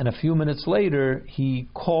 And a few minutes later, he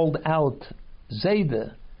called out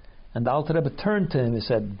Zayda, and the Alter Rebbe turned to him and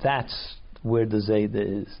said, that's where the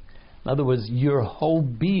Zayda is. In other words, your whole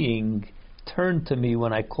being turned to me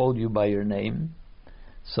when I called you by your name.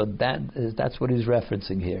 So that's what he's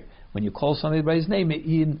referencing here. When you call somebody by his name,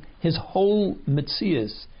 his whole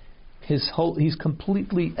mitzias, he's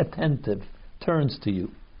completely attentive, turns to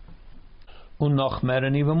you. Und noch mehr,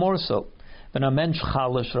 and even more so. When a mensch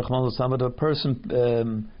chalish, a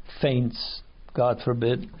person faints, God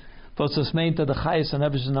forbid, which means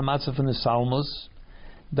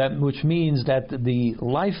that the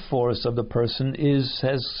life force of the person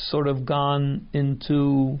has sort of gone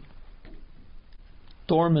into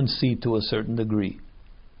dormancy to a certain degree.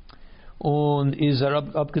 And is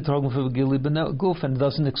abgetragen für Guf, and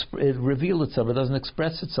doesn't reveal itself, it doesn't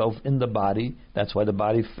express itself in the body. That's why the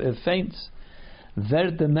body faints.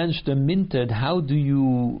 Wer der Mensch minted, how do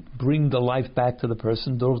you bring the life back to the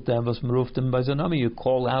person? You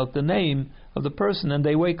call out the name of the person and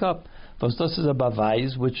they wake up.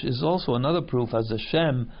 Which is also another proof as a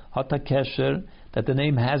Shem, Hatakesher, that the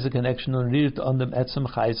name has a connection on the Etzem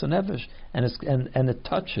Chayes and Nefesh, and it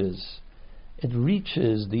touches, it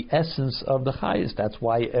reaches the essence of the Chayes. That's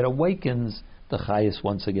why it awakens the Chayes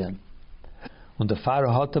once again. Und der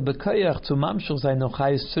Pfarrer hatte bekoyach zu mamshel seine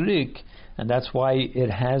Chayes zurück. And that's why it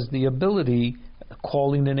has the ability,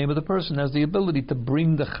 calling the name of the person, has the ability to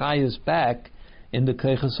bring the chayas back in the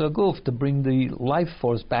keiches haguf, to bring the life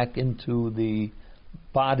force back into the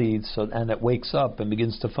body, and it wakes up and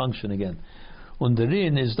begins to function again. Und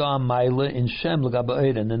darin is da meile in Shem l'gabe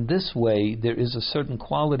Eir, and in this way there is a certain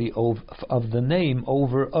quality of the name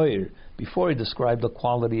over Eir. Before he described the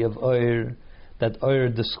quality of Eir, that Eir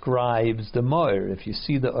describes the Moir. If you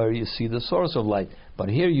see the Eir, you see the source of light. But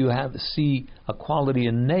here you see a quality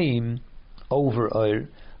in name over Eir.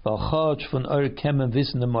 Because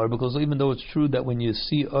even though it's true that when you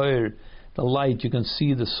see Eir, the light, you can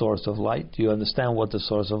see the source of light. You understand what the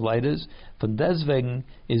source of light is. Von deswegen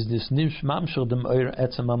is this nimsh mamshel dem Eir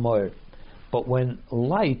etzem amoir. But when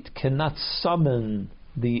light cannot summon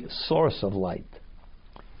the source of light,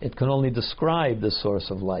 it can only describe the source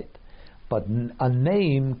of light. But a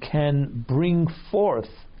name can bring forth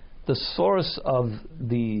the source of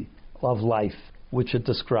life, which it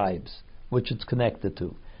describes, which it's connected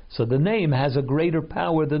to. So the name has a greater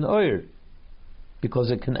power than Oir, because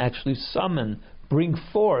it can actually summon, bring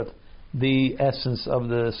forth the essence of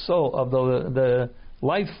the soul, of the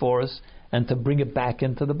life force, and to bring it back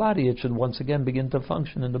into the body. It should once again begin to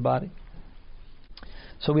function in the body.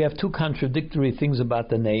 So we have two contradictory things about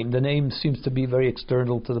the name. The name seems to be very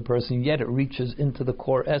external to the person, yet it reaches into the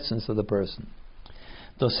core essence of the person.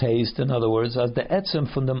 Das heißt, in other words, as the etzem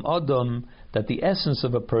von dem Adam, that the essence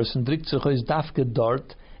of a person, drückt sich aus dafke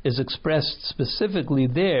dort, is expressed specifically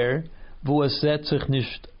there, wo es sich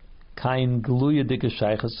nicht kein gluye dicke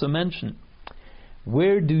Sheiches zu Menschen.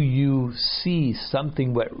 Where do you see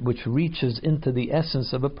something which reaches into the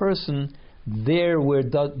essence of a person? There where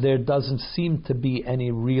there doesn't seem to be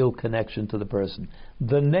any real connection to the person.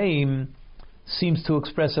 The name seems to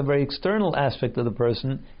express a very external aspect of the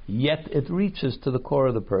person, yet it reaches to the core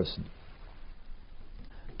of the person.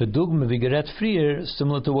 Bedugme wie gerät frier,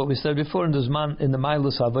 similar to what we said before in the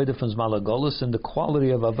Mailus Avodah von Zmal Golus, in the quality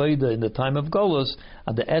of Avodah in the time of Golus,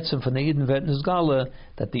 at the etzem von the Yidden Vetnes Gala,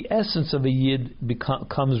 that the essence of a Yid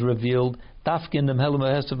becomes revealed, dafke in dem Helem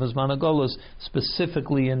Hesed von Zmal Golus,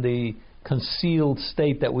 specifically in the concealed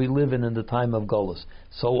state that we live in the time of Golus.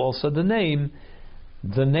 So also the name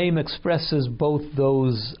expresses both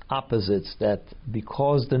those opposites, that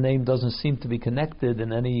because the name doesn't seem to be connected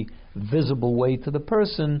in any visible way to the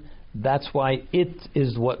person, that's why it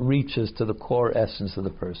is what reaches to the core essence of the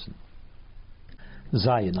person.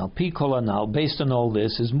 Zayin, al pi kol anal, based on all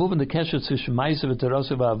this, is moving the kesher tzvishim ma'asav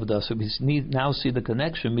v'terasav v'avodasav. We now see the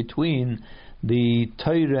connection between the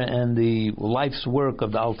Torah and the life's work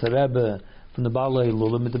of the Alter Rebbe from the Balei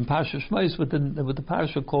Lula with the Parsha Shmos, with the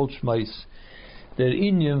Parsha called Shmos. The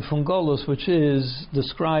Inyan from Golus, which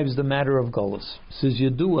describes the matter of Golus. Says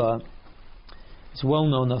Yedua, it's well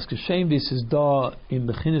known as Kashem vis is da in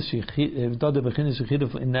beginnis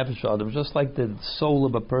yechida in nefesh adam. Just like the soul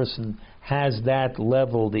of a person has that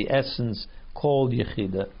level, the essence called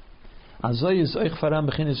yechida. Azoy is oich faram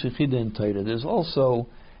beginnis yechida in Torah. There's also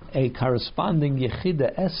a corresponding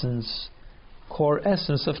yechida essence, core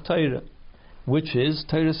essence of Torah, which is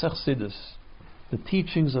Torah Chassidus. The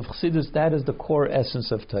teachings of Chassidus, that is the core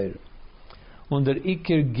essence of Torah. Under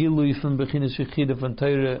Iker Gilui from beginnis yechida von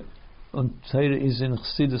Torah. And Torah is in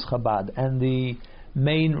Chassidus Chabad, and the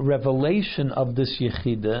main revelation of this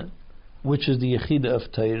Yechida, which is the Yechida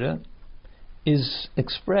of Torah, is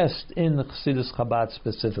expressed in Chassidus Chabad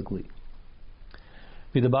specifically.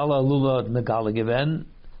 Vidabala Lula Megala given,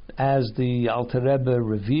 as the Alter Rebbe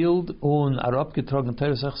revealed, on Arab Getrogen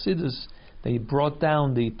Torah Chassidus, they brought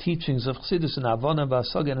down the teachings of Chassidus in Avona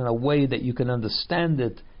Vasagan in a way that you can understand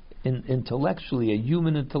it intellectually. A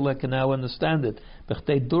human intellect can now understand it.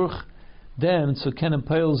 Then, so Kenan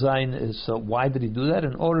Peil Zayin is, so why did he do that?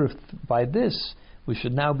 In order, by this, we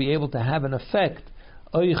should now be able to have an effect.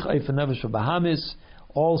 Also,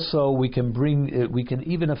 we can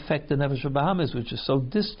even affect the Nefesh Bahamis, which is so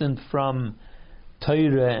distant from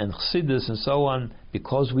Torah and Chassidus and so on,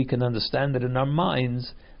 because we can understand it in our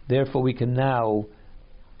minds. Therefore, we can now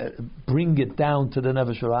bring it down to the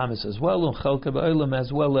Nefesh Bahamis as well,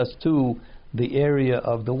 as well as to the area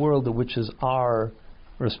of the world which is our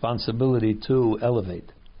responsibility to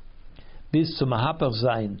elevate. Bis to Mahapach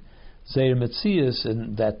Zayin, Zeir Metzias,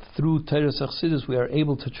 and that through Torah Chassidus we are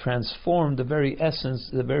able to transform the very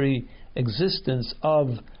essence, the very existence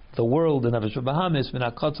of the world in Nefesh Bahamis, min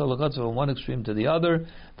hakotza l'kotza, from one extreme to the other.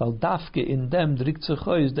 Val dafke in them drik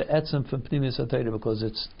tzechois the etzem from pnimis haTorah, because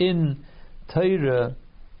it's in Torah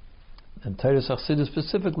and Torah Chassidus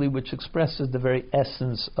specifically, which expresses the very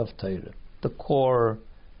essence of Torah, the core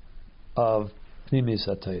of Pnimis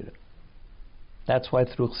HaTorah. That's why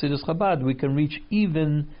through Chassidus Chabad we can reach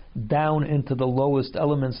even down into the lowest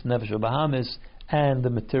elements, Nefesh Bahamis, and the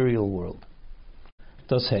material world.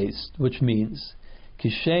 Das heißt, which means,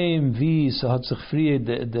 Kishem vi sahat sich frie,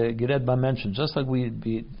 the Gered Ba mentioned, just like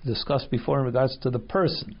we discussed before in regards to the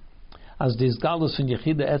person, as this galus in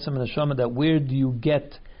Yechida Etzem and Neshama, that where do you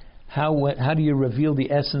get, how do you reveal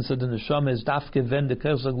the essence of the neshama? Is dafke wenn the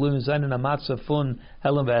kersag lumen zayin in a matzah fun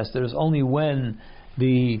helenvas. There is only when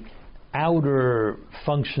the outer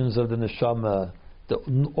functions of the neshama, the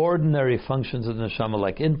ordinary functions of the neshama,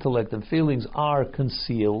 like intellect and feelings, are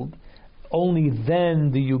concealed. Only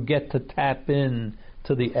then do you get to tap in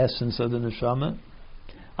to the essence of the neshama.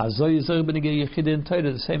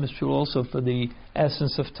 The same is true also for the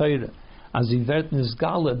essence of Torah. As ivert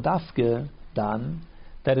nizgala dafke dan,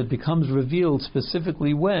 that it becomes revealed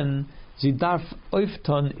specifically when zidarf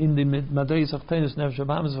oifton in the madreis achtenis nefesh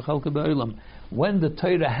bahamis v'chalke be'olam, when the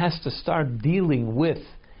Torah has to start dealing with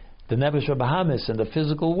the nefesh bahamis and the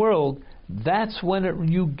physical world. That's when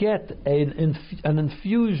you get an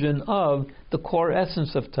infusion of the core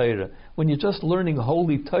essence of Torah. When you're just learning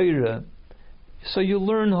Holy Torah, so you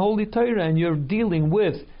learn Holy Torah and you're dealing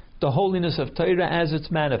with the holiness of Torah as it's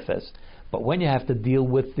manifest. But when you have to deal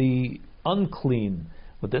with the unclean,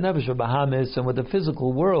 with the Nefesh Bahamis and with the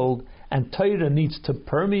physical world, and Torah needs to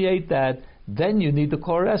permeate that, then you need the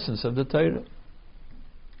core essence of the Torah.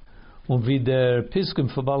 Und wie der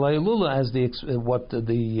Piskum for Balei Lula, as the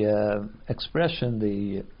expression,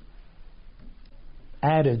 the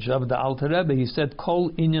adage of the Alter Rebbe, he said, Kol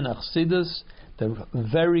inyan Chassidus, the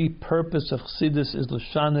very purpose of Chassidus is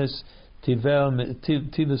Lashanis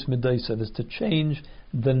Teves Midaisav, is to change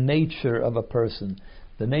the nature of a person.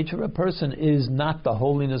 The nature of a person is not the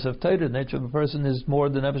holiness of Torah. The nature of a person is more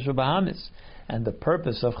than Nefesh Bahamis. And the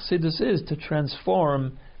purpose of Chassidus is to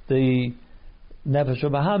transform the Nefesh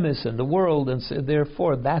Bahamis and the world, and so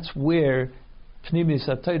therefore that's where Pnimis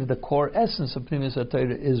HaTorah, the core essence of Pnimis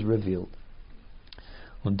HaTorah, is revealed.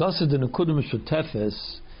 Und das ist the Nekudim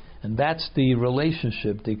Teves, and that's the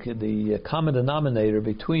relationship, the common denominator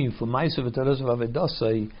between Fumaisav and Teres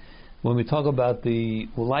Vavedasai, when we talk about the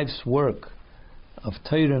life's work of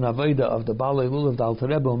Torah and Avodah of the Balei Lulav of the Alter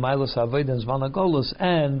Rebbe, Umaylos Avodah and Zman HaGolus,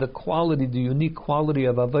 and the quality, the unique quality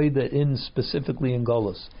of Avodah specifically in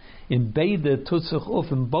Golus. In Beide Tutzach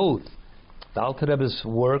Uf, in both, the Alter Rebbe's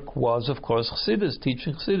work was, of course, Chassidus,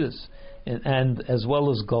 teaching Chassidus, and as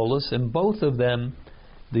well as Golus. In both of them,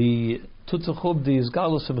 the Tutzach Uf, the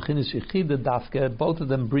Izgalus and Mechinis Yechida Dafka, both of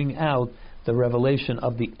them bring out the revelation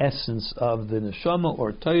of the essence of the Neshama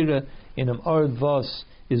or Torah in an Ard Vos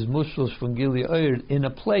is Mushlosh from Gili Oyer, in a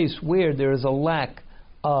place where there is a lack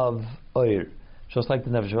of Oyer. Just like the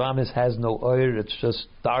Nefesh Hamis has no Oyer, it's just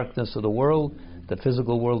darkness of the world, the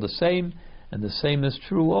physical world the same, and the same is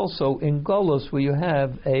true also in Golos, where you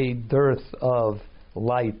have a dearth of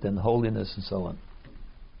light and holiness and so on.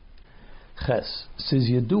 Ches says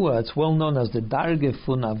Yedua, it's well known as the Darge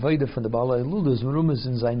fun Avodah from the Balei Lulav Merumas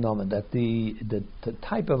in Zayin Nomen, that the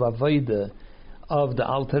type of Avodah of the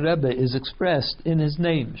Alter Rebbe is expressed in his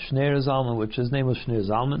name, Shnei Zalman, which his name was Shnei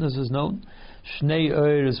Zalman, as is known. Shnei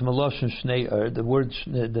Ur is Meloshin Shnei Ur.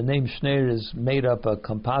 The name Shnei is made up a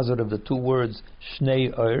composite of the two words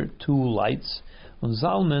Shnei Ur, two lights. And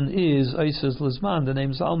Zalman is Isis Lizman. The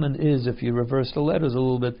name Zalman is, if you reverse the letters a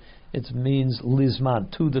little bit, it means Lizman,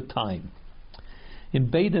 to the time. In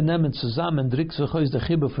beide Nemen zusammen drückt sich aus der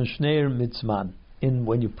Chibbe von Shnei Mitzman.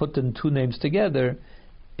 When you put the two names together,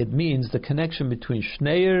 it means the connection between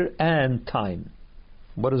Shnei and time.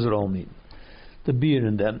 What does it all mean? The beer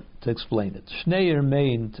in them, to explain it. Shnei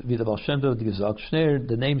meant, wie der Baal Shem Tov gesagt, Shnei,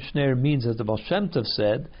 the name Shnei means, as the Baal Shem Tov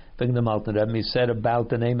said, wegen dem Alter Rebbe, he said about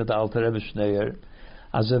the name of the Alter Rebbe Shnei,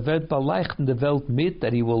 as wird beleuchten the Welt mit,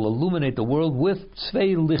 that he will illuminate the world with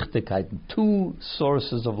zwei Lichtigkeiten, two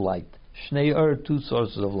sources of light. Shnei, two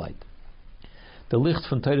sources of light. The Licht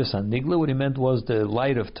von Torah San Nigla, what he meant was the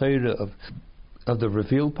light of Torah, of the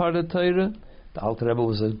revealed part of Torah. The Alter Rebbe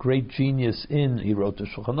was a great genius he wrote the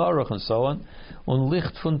Shulchan Aruch and so on. Und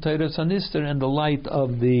Licht von Torah Sanister, and the light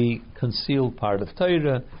of the concealed part of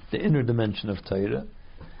Torah, the inner dimension of Torah,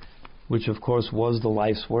 which of course was the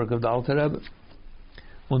life's work of the Alter Rebbe.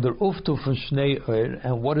 Und der Uftu von Shnei Ur,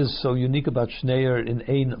 and what is so unique about Shnei Ur in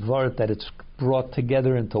ein Wort, that it's brought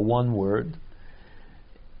together into one word,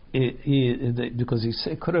 because he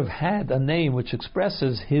could have had a name which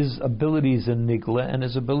expresses his abilities in Nigla and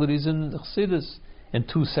his abilities in Chassidus in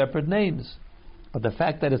two separate names. But the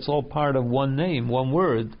fact that it's all part of one name, one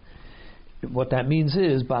word, what that means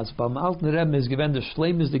is, there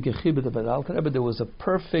was a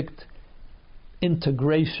perfect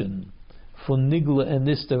integration for Nigla and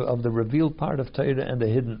Nista of the revealed part of Torah and the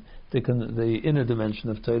hidden, the inner dimension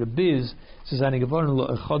of Torah. They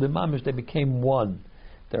became one.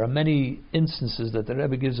 There are many instances that the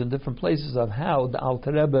Rebbe gives in different places of how the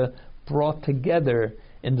Alter Rebbe brought together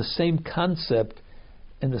in the same concept,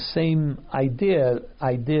 in the same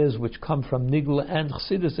ideas which come from Nigla and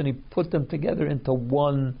Chassidus, and he put them together into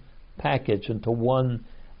one package, into one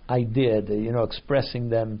idea, expressing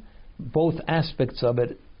them, both aspects of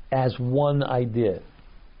it, as one idea.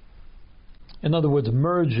 In other words,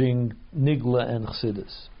 merging Nigla and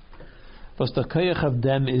Chassidus. Was der Koyach of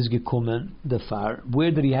them is gekommen, the far.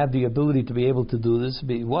 Where did he have the ability to be able to do this?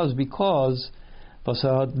 It was because was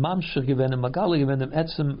had mamshach given him, magali given him,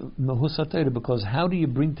 etzem mehusat Torah. Because how do you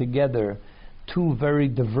bring together two very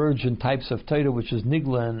divergent types of Torah, which is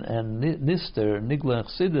Nigla and Nister, Nigla and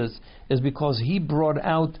Chassidus, is because he brought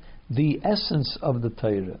out the essence of the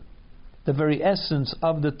Torah, the very essence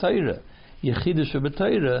of the Torah. Yechidah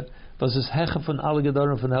sheb'Torah was this hecha von alle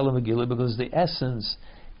gedorim von Hela Megillah, because the essence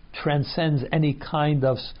transcends any kind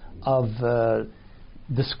of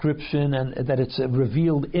description, and that it's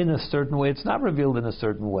revealed in a certain way. It's not revealed in a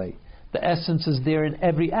certain way. The essence is there in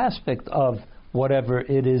every aspect of whatever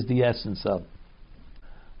it is the essence of.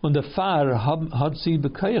 And therefore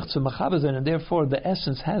the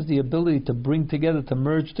essence has the ability to bring together, to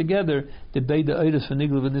merge together the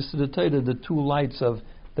two lights of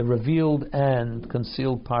the revealed and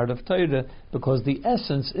concealed part of Torah, because the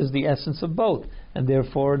essence is the essence of both, and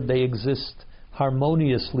therefore they exist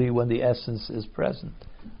harmoniously when the essence is present,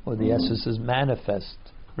 or the essence is manifest,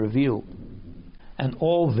 revealed. And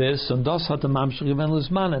all this, and das hat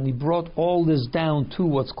Lizman, and he brought all this down to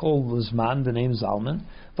what's called Lizman, the name Zalman,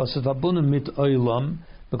 was verbunden mit Olam,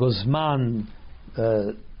 because Zman,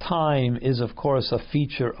 time, is of course a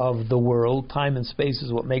feature of the world. Time and space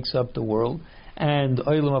is what makes up the world. And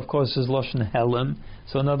Olam, of course, is Lashon Helem.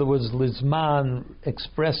 So in other words, Lizman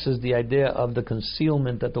expresses the idea of the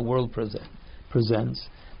concealment that the world presents.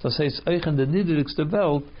 So it says, Eichen the niedrigste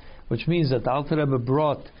Welt, which means that the Alter Rebbe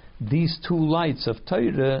brought these two lights of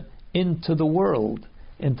Torah into the world,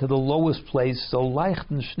 into the lowest place, so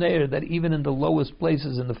leichten schneer, that even in the lowest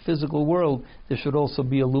places in the physical world, there should also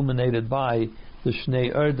be illuminated by the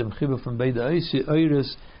Shnei Erdem, Chiba from Beida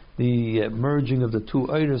Eiris, the merging of the two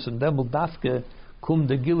Eiris, and then Dafke, Kum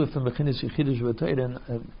de Gile from Bechinis Yechidish V'Teir,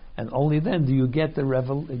 and only then do you get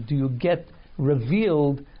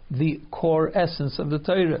revealed the core essence of the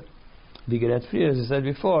Torah. The Geret Frier, as I said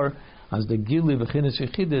before, as the Gili Bechinis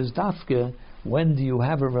Yechidish Dafke, when do you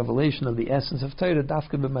have a revelation of the essence of Torah?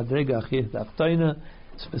 Dafke b'madrega achir daftoina,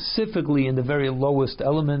 specifically in the very lowest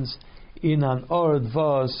elements, in an ord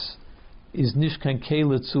vas is nishkan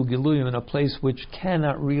kele zu giluyim, in a place which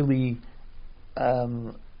cannot really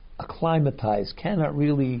acclimatize, cannot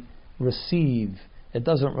really receive. It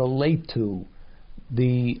doesn't relate to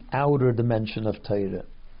the outer dimension of Torah.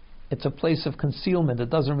 It's a place of concealment. It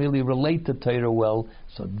doesn't really relate to Torah well.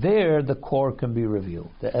 So there, the core can be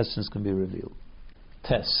revealed. The essence can be revealed.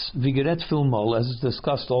 Tes vigeret filmol, as is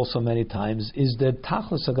discussed also many times, is the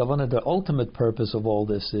tachlis agavana. The ultimate purpose of all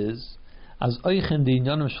this is as oichen di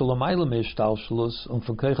inyanim shalomaylam ishtalshlus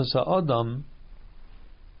umfakeiches ha'adam,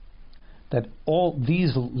 that all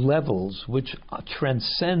these levels which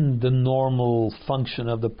transcend the normal function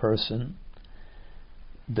of the person.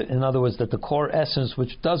 In other words, that the core essence,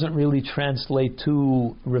 which doesn't really translate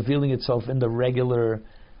to revealing itself in the regular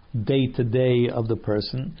day-to-day of the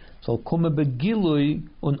person. So,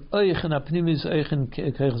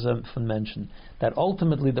 that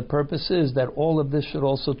ultimately the purpose is that all of this should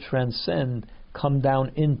also transcend, come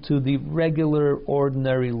down into the regular,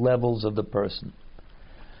 ordinary levels of the person.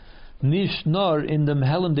 Nishnor in the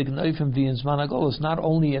not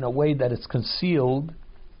only in a way that it's concealed.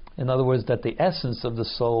 In other words, that the essence of the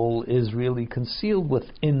soul is really concealed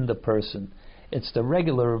within the person. It's the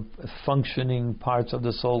regular functioning parts of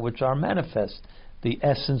the soul which are manifest. The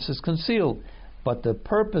essence is concealed. But the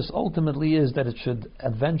purpose ultimately is that it should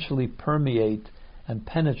eventually permeate and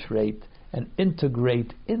penetrate and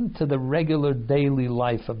integrate into the regular daily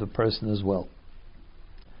life of the person as well.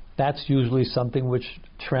 That's usually something which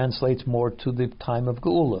translates more to the time of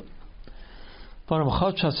Geula.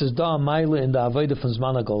 Because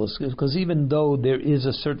even though there is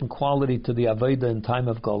a certain quality to the Avodah in time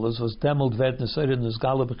of Golus, was demeld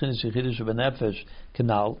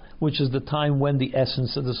canal, which is the time when the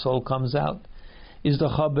essence of the soul comes out, is the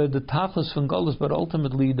Chabad, the Tachlis from Golus, but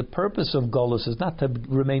ultimately the purpose of Golus is not to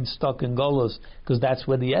remain stuck in Golus, because that's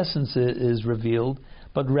where the essence is revealed,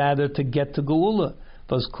 but rather to get to Geula.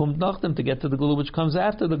 To get to the Geula which comes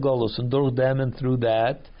after the Golus, and durch them and through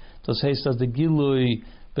that. Das heißt, dass der Gilui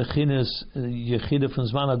Beginnes Yechide von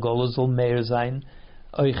Zman HaGolus soll mehr sein,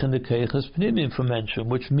 euch in the Keiches Pnimim from mention,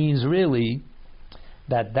 which means really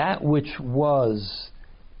that which was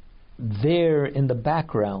there in the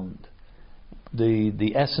background,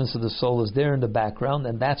 the essence of the soul is there in the background,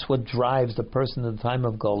 and that's what drives the person in the time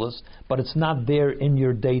of Golus, but it's not there in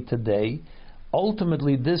your day-to-day.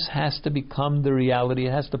 Ultimately, this has to become the reality.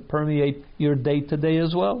 It has to permeate your day-to-day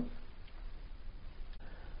as well.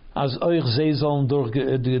 As euch zij zullen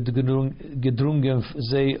doorgedrungen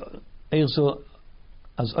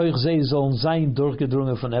zijn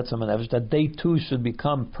doorgedrungen van etzem and nefesh, that they too should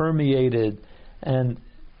become permeated and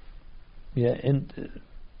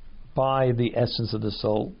by the essence of the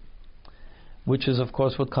soul, which is of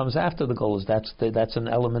course what comes after the goal. That's an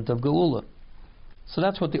element of geula. So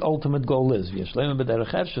that's what the ultimate goal is.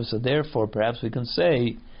 So therefore, perhaps we can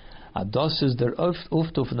say, Ados is der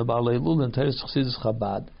uftuf in the Baalei Lul and Teres Chassidus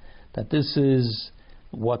Chabad, that this is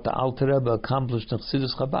what the Alter Rebbe accomplished in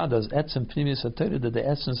Chassidus Chabad as etzem pnimis HaTorah, that the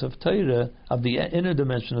essence of Torah, of the inner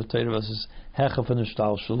dimension of Torah, was hechaf and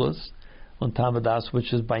ishtalshelus, and tamadas,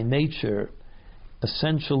 which is by nature,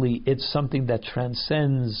 essentially, it's something that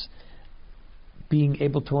transcends being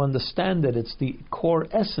able to understand it. It's the core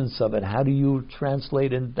essence of it. How do you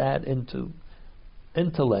translate that into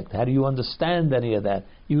intellect? How do you understand any of that?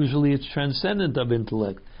 Usually it's transcendent of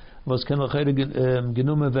intellect. Which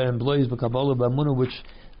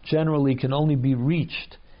generally can only be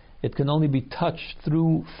reached. It can only be touched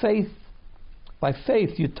through faith. By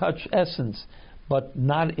faith you touch essence, but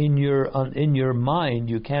not in your mind.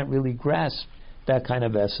 You can't really grasp that kind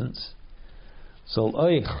of essence. So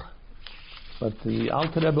oich. But the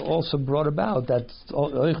Alter Rebbe also brought about that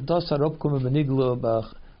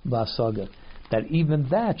even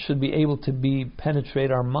that should be able to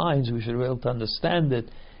penetrate our minds. We should be able to understand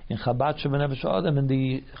it in Chabad Shebenevesh Adam, in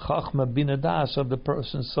the Chachma Bina Das of the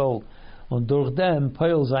person's soul. Und durch dem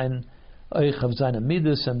peil sein euch of seine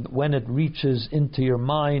Midas, and when it reaches into your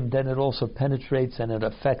mind, then it also penetrates and it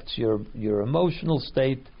affects your emotional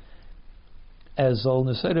state.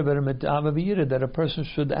 that a person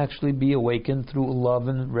should actually be awakened through love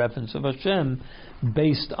and reverence of Hashem,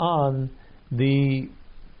 based on the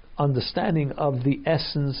understanding of the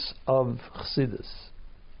essence of Chassidus.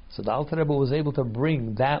 So the Alter Rebbe was able to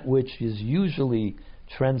bring that which is usually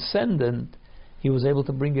transcendent. He was able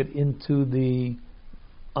to bring it into the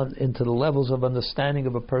levels of understanding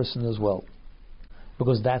of a person as well,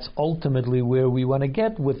 because that's ultimately where we want to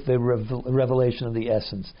get with the revelation of the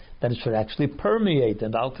essence, that it should actually permeate,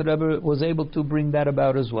 and Alter Rebbe was able to bring that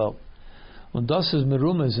about as well. Und das is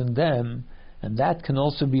merumas in them, and that can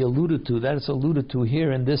also be alluded to. That is alluded to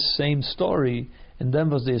here in this same story. In them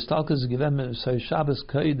was the Istalkas given Shabbos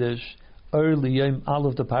Kodesh early Yom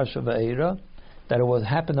Aleph the Parsha Va'era, that it would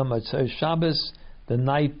happen on Motzei Shabbos, the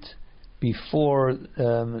night before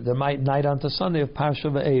the night onto Sunday of Parsha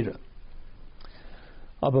Va'era.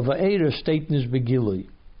 Aber Va'era steht nicht begilui.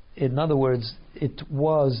 In other words, it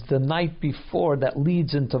was the night before that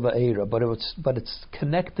leads into Va'era, but it's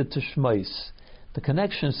connected to Shmos. The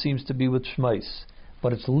connection seems to be with Shmos,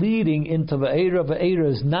 but it's leading into Va'era.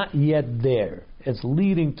 Va'era is not yet there. It's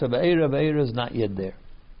leading to Va'era. Va'era is not yet there.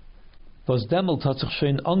 Was demelt hat sich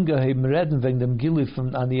schön angeheben reden wegen dem Gili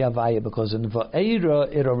from an the Havaya, because in Va'era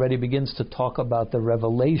it already begins to talk about the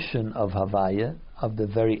revelation of Havaya, of the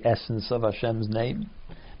very essence of Hashem's name.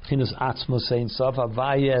 Chinus Atzmo Sein Sof.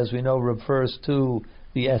 Havaya, as we know, refers to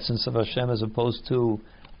the essence of Hashem as opposed to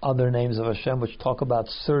other names of Hashem which talk about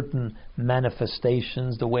certain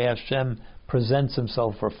manifestations, the way Hashem presents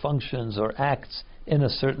himself or functions or acts in a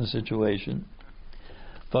certain situation.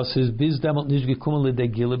 Because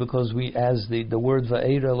we, as the word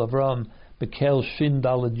Va'era Lavram, Bekel Shin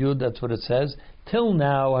Dalad Yud, that's what it says. Till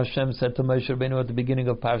now, Hashem said to Moshe Rabbeinu at the beginning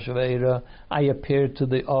of Parsha Va'era, I appeared to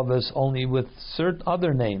the Avos only with certain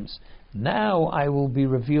other names. Now I will be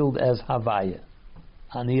revealed as Havaya,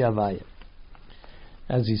 Ani Havaya.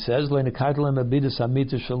 As he says,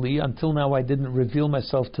 until now I didn't reveal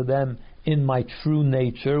myself to them in my true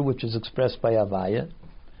nature, which is expressed by Havaya.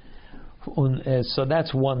 So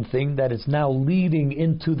that's one thing, that it's now leading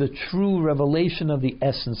into the true revelation of the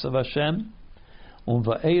essence of Hashem. In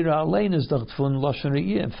fact,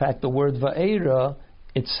 the word Va'era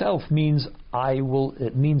itself means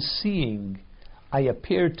it means seeing. I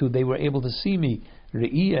appeared to, they were able to see me.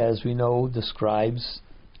 Re'iyah, as we know, describes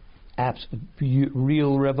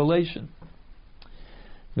real revelation.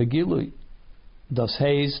 V'gilui, das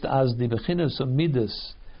heißt, as the beginners of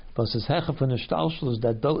Midas, was is hecha von the Shtalshalus,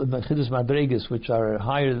 that Mechidas Madregas, which are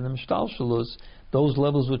higher than the Shtalshalus, those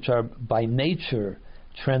levels which are by nature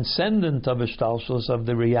transcendent of Shtalshalus, of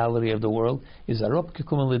the reality of the world, is Arop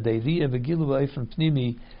Kikum L'Deiriya V'gilu V'Eifem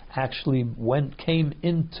Pnimi, actually came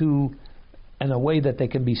into in a way that they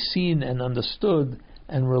can be seen and understood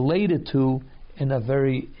and related to in a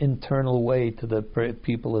very internal way to the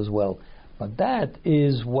people as well. But that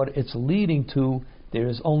is what it's leading to. There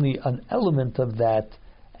is only an element of that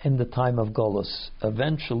in the time of Golus.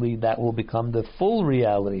 Eventually that will become the full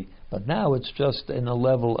reality, but now it's just in a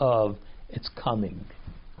level of it's coming.